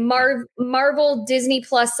 It'll say Marvel Disney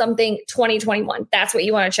Plus something 2021. That's what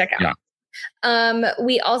you want to check out. Yeah.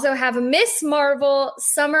 We also have Miss Marvel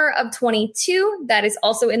Summer of 22. That is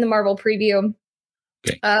also in the Marvel preview.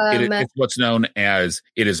 Okay. It's what's known as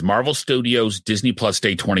Marvel Studios Disney Plus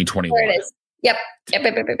Day 2021. There it is. Yep.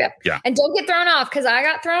 Yeah. And don't get thrown off, because I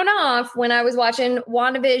got thrown off when I was watching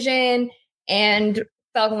WandaVision and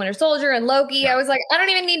Falcon Winter Soldier and Loki. Yeah. I was like, I don't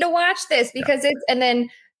even need to watch this because it's, and then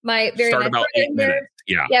my very next about 8 minutes.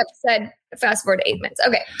 Yeah. Yep. Said fast forward to 8 minutes.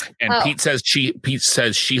 Okay. And Pete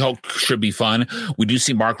says She-Hulk should be fun. We do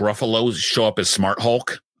see Mark Ruffalo show up as Smart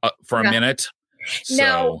Hulk for a minute.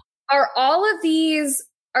 Now, are these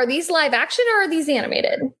live action or are these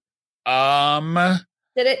animated?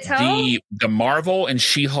 Did it tell? The Marvel and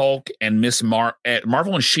She-Hulk and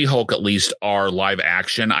Marvel and She-Hulk at least are live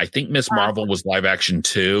action. I think Miss Marvel was live action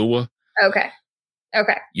too. Okay.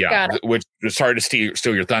 Yeah. Which, sorry to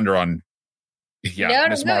steal your thunder on. Yeah.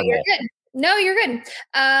 No, you're good. No, you're good.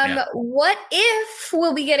 What if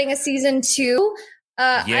we'll be getting a season 2?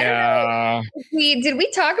 I don't know. Did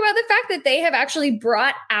we talk about the fact that they have actually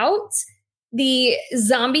brought out the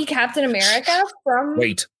zombie Captain America from?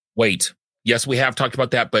 Wait. Yes, we have talked about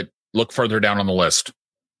that, but look further down on the list.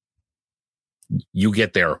 You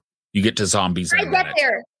get there. You get to zombies. I get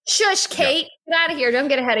there. Shush, Kate. Get out of here. Don't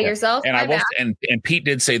get ahead of yourself. And and Pete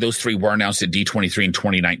did say those 3 were announced at D23 in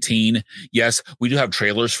 2019. Yes, we do have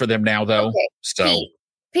trailers for them now, though. Okay. So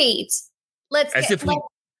Pete, let's get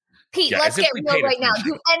real right now.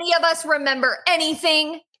 Do any of us remember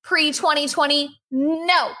anything pre-2020?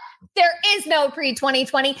 No. There is no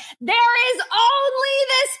pre-2020. There is only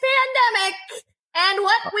this pandemic and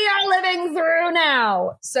what we are living through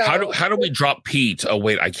now. So how do we drop Pete? Oh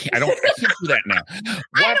wait, I can't do that now.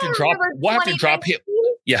 We'll have to drop him.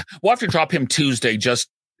 Yeah, we'll have to drop him Tuesday just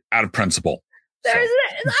out of principle. I don't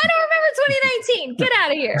remember 2019. Get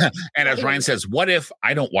out of here. And as Ryan says, what if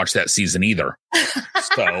I don't watch that season either?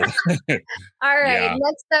 So all right.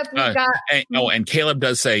 Next up we got and Caleb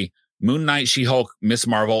does say Moon Knight, She-Hulk, Miss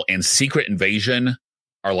Marvel, and Secret Invasion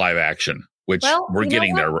are live action, which we're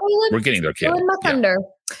getting there. We're getting there, Caleb. Thunder.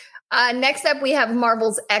 Next up, we have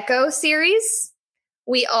Marvel's Echo series.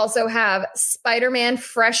 We also have Spider-Man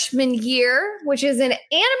Freshman Year, which is an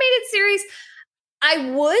animated series. I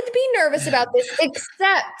would be nervous about this,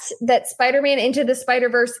 except that Spider-Man Into the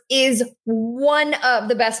Spider-Verse is one of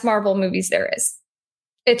the best Marvel movies there is.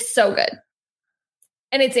 It's so good.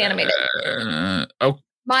 And it's animated.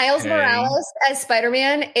 Miles Morales as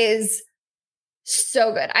Spider-Man is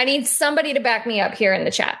so good. I need somebody to back me up here in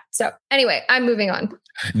the chat. So anyway, I'm moving on.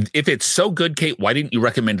 If it's so good, Kate, why didn't you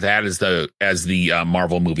recommend that as the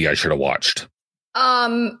Marvel movie I should have watched?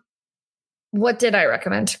 What did I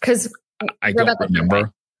recommend? Because I don't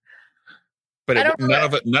remember. But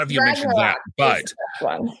none of you mentioned that.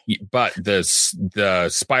 But the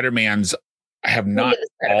Spider-Mans have not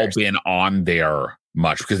all been on there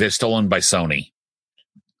much because they're still owned by Sony.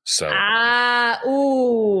 So I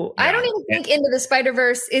don't even think Into the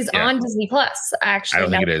Spider-Verse is on Disney Plus. Actually, I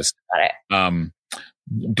don't think it is.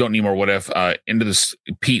 don't need more what if. Into this,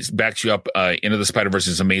 Pete backs you up. Into the Spider-Verse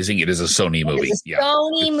is amazing. It is a Sony movie. It's a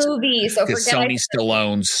Sony movie. So because Sony still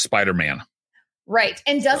owns Spider-Man. Right.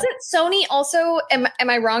 And doesn't Sony also, am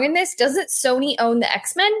I wrong in this? Doesn't Sony own the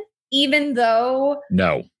X-Men? Even though...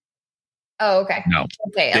 No. Oh, okay. No.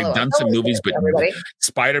 Okay. They've done some movies, but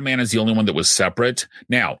Spider-Man is the only one that was separate.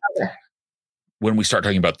 Now, when we start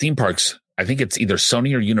talking about theme parks, I think it's either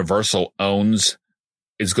Sony or Universal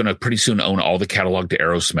is going to pretty soon own all the catalog to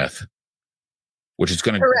Aerosmith, which is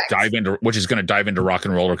going to dive into Rock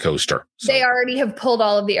and Roller Coaster. So. They already have pulled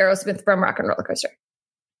all of the Aerosmith from Rock and Roller Coaster.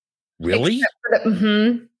 Really?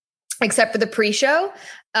 Except for the pre-show.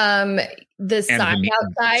 The sign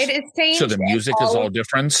outside is changed. So the music is all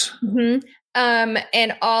different.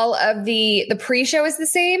 And all of the pre-show is the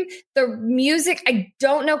same. The music, I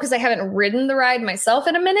don't know because I haven't ridden the ride myself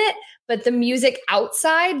in a minute, but the music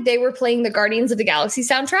outside, they were playing the Guardians of the Galaxy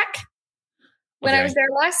soundtrack when I was there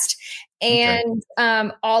last. And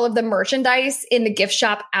all of the merchandise in the gift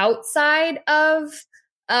shop outside of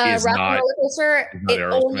Rock and Roller Coaster, it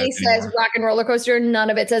only says Rock and Roller Coaster. None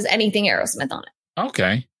of it says anything Aerosmith on it.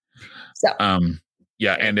 Okay. So,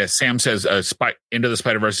 yeah. And as Sam says, Into the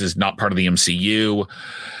Spider-Verse is not part of the MCU.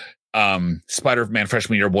 Spider-Man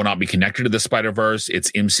freshman year will not be connected to the Spider-Verse.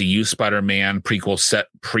 It's MCU Spider-Man prequel set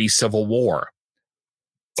pre-Civil War.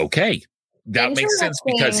 Okay. That makes sense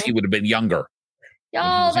because he would have been younger.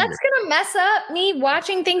 Y'all, that's going to mess up me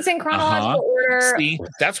watching things in chronological order. See,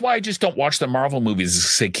 that's why I just don't watch the Marvel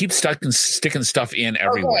movies. They keep sticking stuff in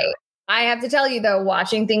everywhere. Okay. I have to tell you, though,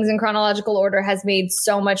 watching things in chronological order has makes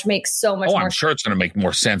so much more I'm sure it's going to make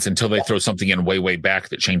more sense until they throw something in way back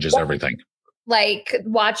that changes everything. Like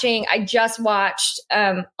I just watched,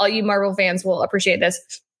 all you Marvel fans will appreciate this.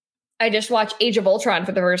 I just watched Age of Ultron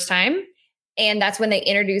for the first time. And that's when they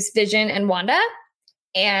introduced Vision and Wanda.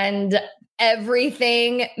 And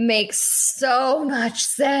everything makes so much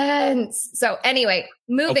sense. So anyway,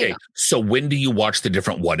 moving on. So when do you watch the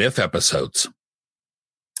different What If episodes?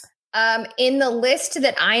 In the list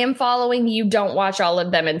that I am following, you don't watch all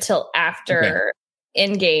of them until after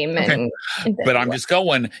Endgame. And but I'm just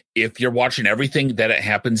going, if you're watching everything that it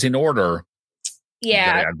happens in order.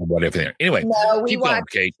 Yeah. What If there. Anyway, keep going,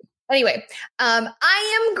 Kate. Anyway,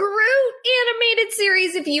 I Am Groot animated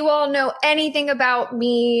series. If you all know anything about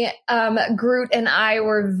me, Groot and I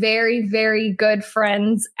were very, very good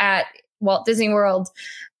friends at Walt Disney World.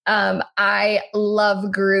 I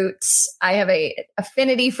love Groot. I have a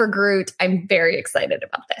affinity for Groot. I'm very excited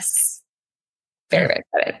about this. Very,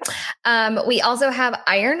 very excited. We also have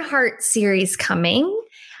Ironheart series coming.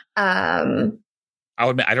 I'll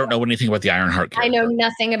admit, I don't know anything about the Ironheart character. I know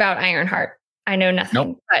nothing about Ironheart. I know nothing.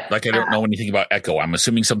 Nope. But, I don't know anything about Echo. I'm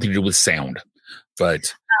assuming something to do with sound.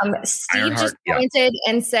 But Steve Ironheart, just pointed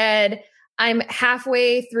and said, I'm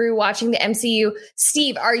halfway through watching the MCU.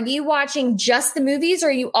 Steve, are you watching just the movies or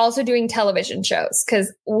are you also doing television shows?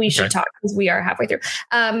 Because we should talk because we are halfway through.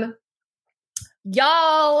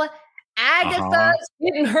 Y'all, Agatha's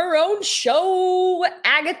getting her own show.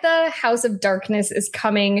 Agatha House of Darkness is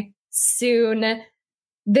coming soon.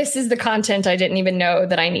 This is the content I didn't even know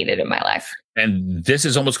that I needed in my life. And this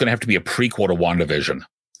is almost going to have to be a prequel to WandaVision.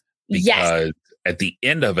 Because at the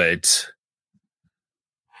end of it,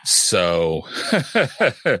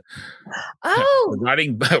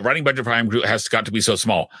 writing budget for I Am Groot has got to be so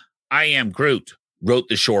small. I Am Groot wrote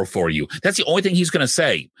the shore for you. That's the only thing he's going to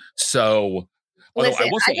say. So,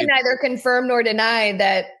 listen, I can neither confirm nor deny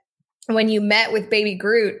that when you met with baby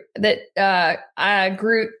Groot, that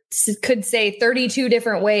Groot could say 32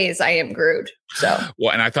 different ways I am Groot. So,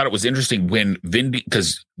 well, and I thought it was interesting when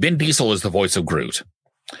because Vin Diesel is the voice of Groot,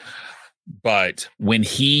 but when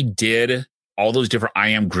he did all those different I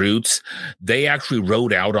Am Groots, they actually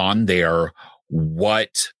wrote out on there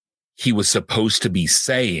what he was supposed to be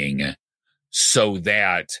saying so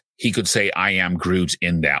that he could say I Am Groot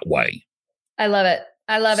in that way. I love it.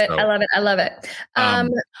 I love it. I love it. I love it.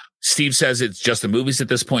 Steve says it's just the movies at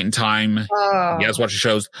this point in time. He has watched the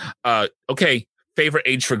shows. Okay. Favorite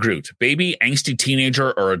age for Groot? Baby, angsty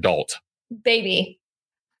teenager, or adult? Baby.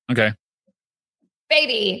 Okay.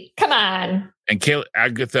 Baby. Come on. And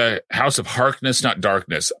Agatha, House of Harkness, not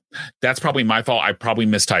Darkness. That's probably my fault. I probably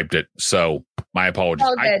mistyped it. So my apologies.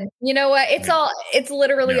 All good. You know what? It's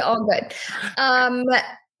literally all good.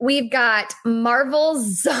 We've got Marvel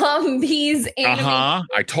Zombies.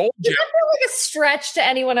 I told you. Does that feel like a stretch to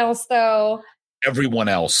anyone else, though? Everyone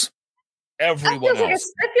else. That feels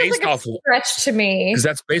like a stretch to me. Because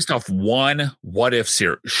that's based off one What If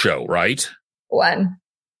show, right? One.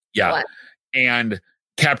 Yeah. And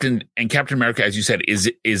Captain America, as you said, is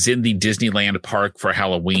in the Disneyland park for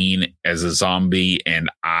Halloween as a zombie, and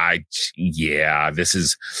this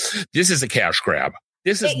is a cash grab.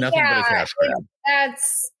 This is nothing but a cash grab.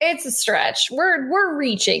 It's a stretch. We're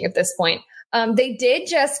reaching at this point. They did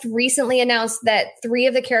just recently announce that 3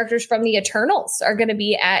 of the characters from the Eternals are going to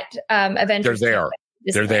be at Avengers.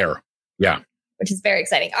 They're there. Yeah. Which is very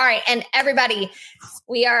exciting. All right. And everybody,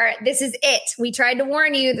 this is it. We tried to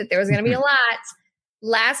warn you that there was going to be a lot.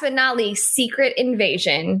 Last but not least, Secret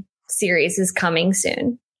Invasion series is coming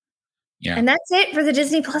soon. Yeah. And that's it for the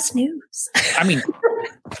Disney Plus news. I mean,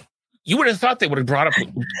 you would have thought they would have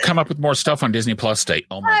come up with more stuff on Disney Plus Day.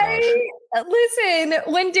 Oh my gosh.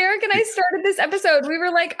 Listen, when Derek and I started this episode, we were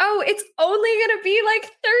like, oh, it's only going to be like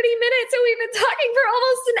 30 minutes. And we've been talking for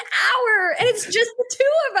almost an hour. And it's just the 2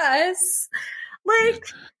 of us. Like,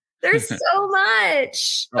 there's so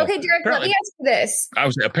much. Okay, Derek, let me ask you this.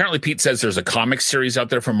 Apparently, Pete says there's a comic series out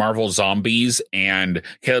there for Marvel Zombies, and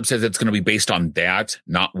Caleb says it's going to be based on that,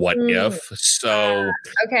 not What If. So,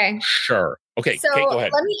 okay. Sure. Okay, so Kate, go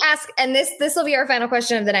ahead. Let me ask, and this will be our final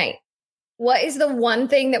question of the night. What is the one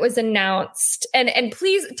thing that was announced? And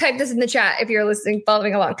please type this in the chat if you're listening,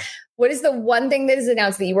 following along. What is the one thing that is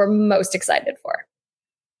announced that you were most excited for?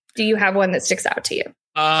 Do you have one that sticks out to you?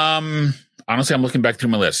 Honestly, I'm looking back through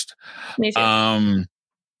my list. Me too. I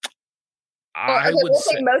would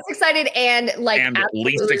say most excited and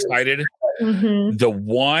least excited. Mm-hmm. The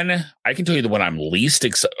one I can tell you the one I'm least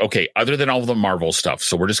excited. Okay, other than all of the Marvel stuff,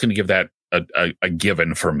 so we're just going to give that a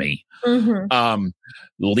given for me. Mm-hmm.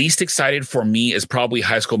 Least excited for me is probably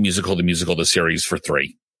High School Musical, the series for 3.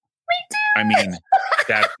 Me too. I mean,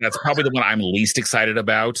 that's probably the one I'm least excited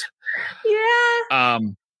about. Yeah.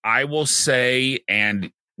 I will say,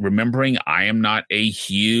 and remembering I am not a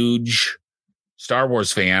huge Star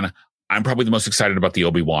Wars fan, I'm probably the most excited about the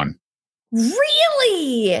Obi-Wan.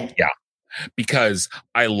 Really? Yeah. Because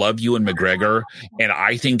I love Ewan McGregor, and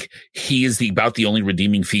I think he is about the only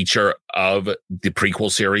redeeming feature of the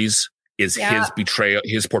prequel series is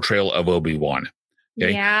his portrayal of Obi-Wan.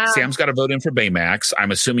 Okay. Yeah. Sam's got to vote in for Baymax.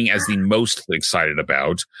 I'm assuming as the most excited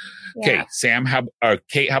about. Okay, Yeah. Sam,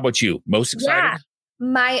 Kate, how about you? Most excited? Yeah.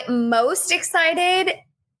 My most excited,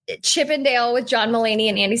 Chippendale with John Mulaney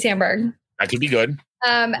and Andy Samberg. That could be good.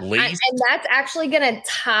 And that's actually going to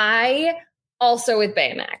tie also with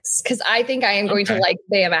Baymax, because I think I am going to like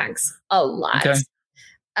Baymax a lot. Okay.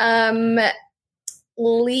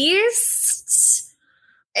 Least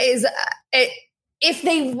is if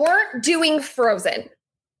they weren't doing Frozen.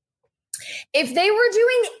 If they were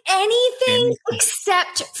doing anything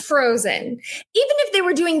except Frozen, even if they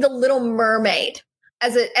were doing The Little Mermaid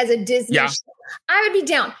as a Disney show, I would be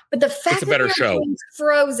down. But the fact that they're doing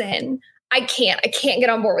Frozen, I can't get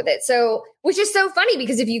on board with it. So, which is so funny,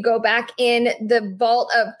 because if you go back in the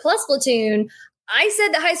vault of Plus Platoon, I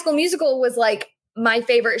said the High School Musical was like my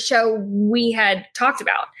favorite show we had talked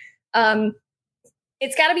about.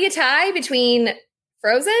 It's got to be a tie between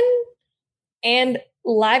Frozen and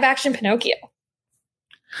live action Pinocchio.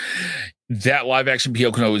 That live action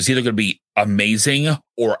Pinocchio is either going to be amazing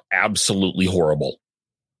or absolutely horrible.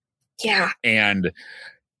 Yeah. And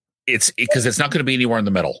it's because it's not going to be anywhere in the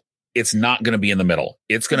middle. It's not going to be in the middle.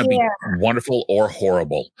 It's going to be wonderful or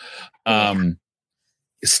horrible.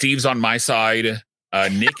 Steve's on my side.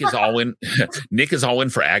 Nick is all in. Nick is all in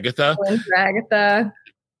for Agatha.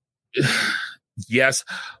 Yes.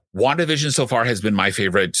 WandaVision so far has been my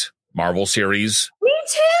favorite Marvel series. Me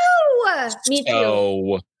too.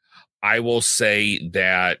 So I will say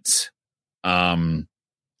that.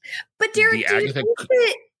 But Derek,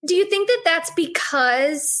 do you think that that's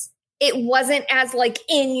because it wasn't as like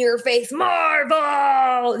in your face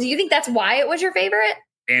Marvel? Do you think that's why it was your favorite?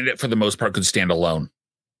 And it, for the most part, could stand alone.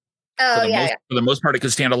 Oh, For the most part, it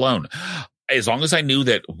could stand alone. As long as I knew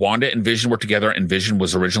that Wanda and Vision were together and Vision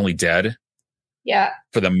was originally dead. Yeah.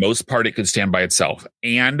 For the most part, it could stand by itself.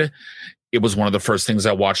 And it was one of the first things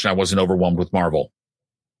I watched, and I wasn't overwhelmed with Marvel.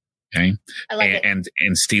 Okay. I like it.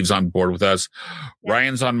 And Steve's on board with us. Yeah.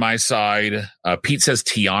 Ryan's on my side. Pete says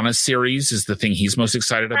Tiana series is the thing he's most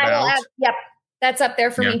excited about. Yep. That's up there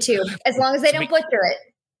for me too. As long as they don't butcher it.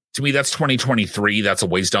 To me, that's 2023. That's a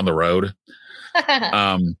ways down the road.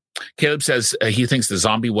 Caleb says he thinks the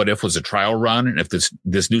Zombie What If was a trial run, and if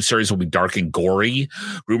this new series will be dark and gory.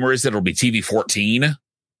 Rumor is that it'll be TV-14,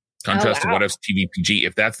 contrast to What If's TV-PG.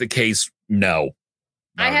 If that's the case, no.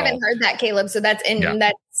 I haven't heard that, Caleb. So that's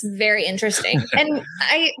very interesting. And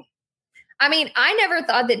I mean, I never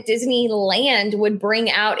thought that Disneyland would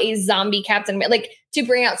bring out a zombie Captain, like to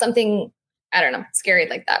bring out something, I don't know, scary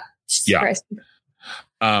like that. Yeah.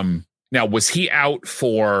 Now, was he out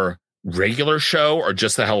for regular show or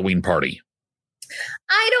just the Halloween party?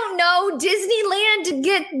 I don't know. Disneyland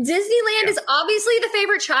is obviously the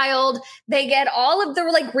favorite child. They get all of the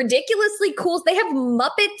like ridiculously cool. They have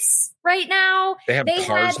Muppets right now. They have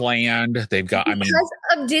Cars Land. They've got, because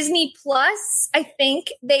of Disney Plus, I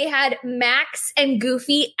think they had Max and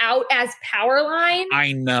Goofy out as Powerline.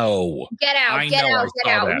 I know. Get out. We get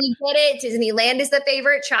it. Disneyland is the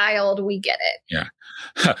favorite child. We get it. Yeah.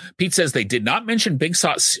 Pete says they did not mention Big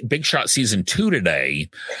Shot season 2 today.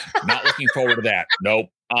 Not looking forward to that. Nope.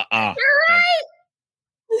 You're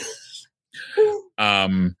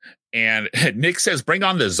right. And Nick says, bring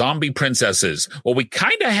on the zombie princesses. Well, we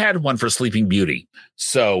kind of had one for Sleeping Beauty.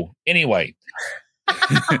 So anyway.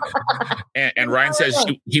 and Ryan says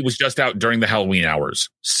he was just out during the Halloween hours.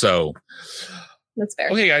 So that's fair.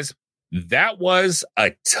 Okay, guys. That was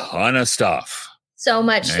a ton of stuff. So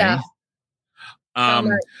much stuff.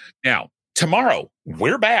 Now, tomorrow,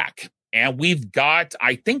 we're back. And we've got,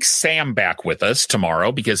 I think, Sam back with us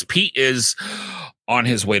tomorrow because Pete is on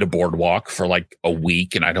his way to Boardwalk for like a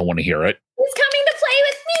week, and I don't want to hear it. He's coming to play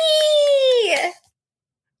with me.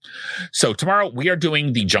 So tomorrow we are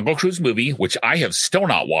doing the Jungle Cruise movie, which I have still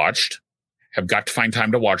not watched. Have got to find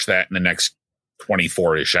time to watch that in the next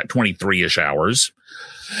 23-ish hours.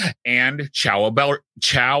 And Ciao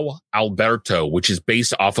Alberto, which is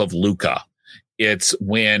based off of Luca. It's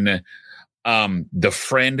when the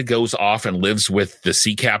friend goes off and lives with the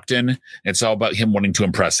sea captain. It's all about him wanting to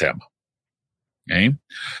impress him. Okay.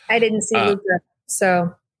 I didn't see Luca,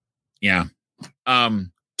 so. Yeah.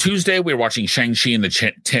 Tuesday, we're watching Shang-Chi and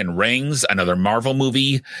the 10 Rings, another Marvel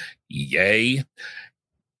movie. Yay.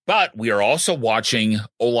 But we are also watching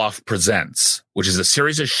Olaf Presents, which is a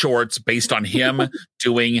series of shorts based on him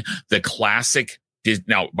doing the classic.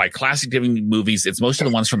 Now, by classic Disney movies, it's most of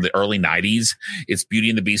the ones from the early 90s. It's Beauty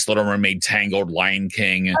and the Beast, Little Mermaid, Tangled, Lion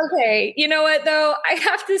King. Okay. You know what, though? I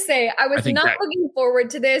have to say, I was not looking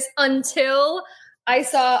forward to this until I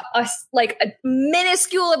saw a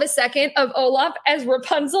minuscule of a second of Olaf as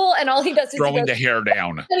Rapunzel, and all he does is throwing the hair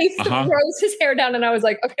down. And he throws his hair down, and I was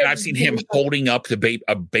like, okay. And I've seen him holding up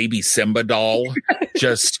a baby Simba doll.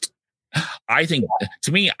 Just... I think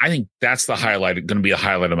that's the highlight, going to be a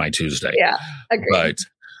highlight of my Tuesday. Yeah, agreed. But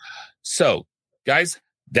so, guys,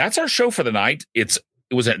 that's our show for the night. It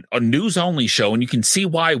was a news only show, and you can see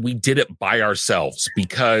why we did it by ourselves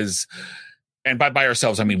because, and by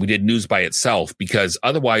ourselves, I mean, we did news by itself because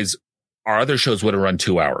otherwise our other shows would have run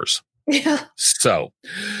 2 hours. Yeah. So,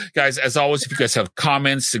 guys, as always, if you guys have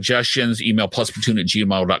comments, suggestions, email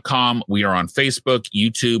plusplatoon@gmail.com. We are on Facebook,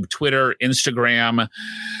 YouTube, Twitter, Instagram.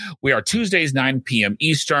 We are Tuesdays, 9 p.m.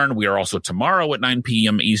 Eastern. We are also tomorrow at 9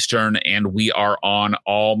 p.m. Eastern, and we are on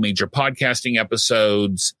all major podcasting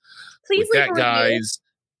episodes. Please leave a review. Guys.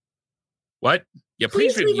 What? Yeah,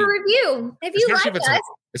 please leave a review if you like us.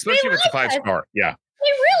 Especially if it's a 5-star. Yeah. They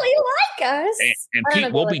really like us. And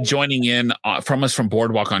Pete will be joining in from us from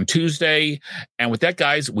Boardwalk on Tuesday. And with that,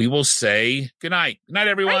 guys, we will say good night. Good night,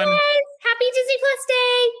 everyone. Bye, guys. Happy Disney Plus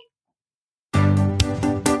Day.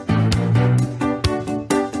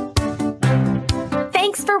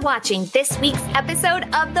 Thanks for watching this week's episode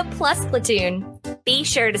of the Plus Platoon. Be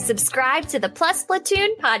sure to subscribe to the Plus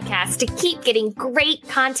Platoon podcast to keep getting great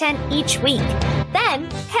content each week. Then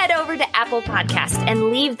head over to Apple Podcast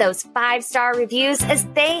and leave those 5-star reviews as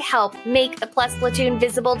they help make the Plus Platoon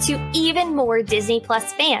visible to even more Disney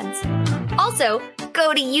Plus fans. Also,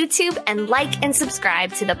 go to YouTube and like and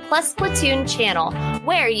subscribe to the Plus Platoon channel,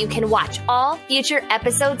 where you can watch all future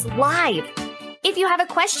episodes live. If you have a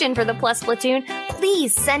question for the Plus Platoon,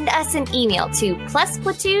 please send us an email to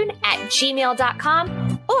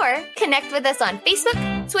plusplatoon@gmail.com or connect with us on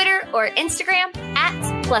Facebook, Twitter, or Instagram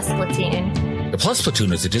 @PlusPlatoon. The Plus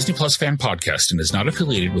Platoon is a Disney Plus fan podcast and is not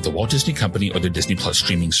affiliated with the Walt Disney Company or the Disney Plus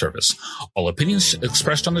streaming service. All opinions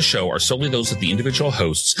expressed on the show are solely those of the individual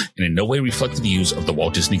hosts and in no way reflect the views of the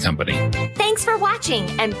Walt Disney Company. Thanks for watching,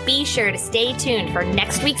 and be sure to stay tuned for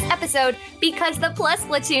next week's episode because the Plus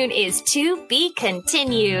Platoon is to be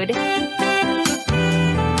continued.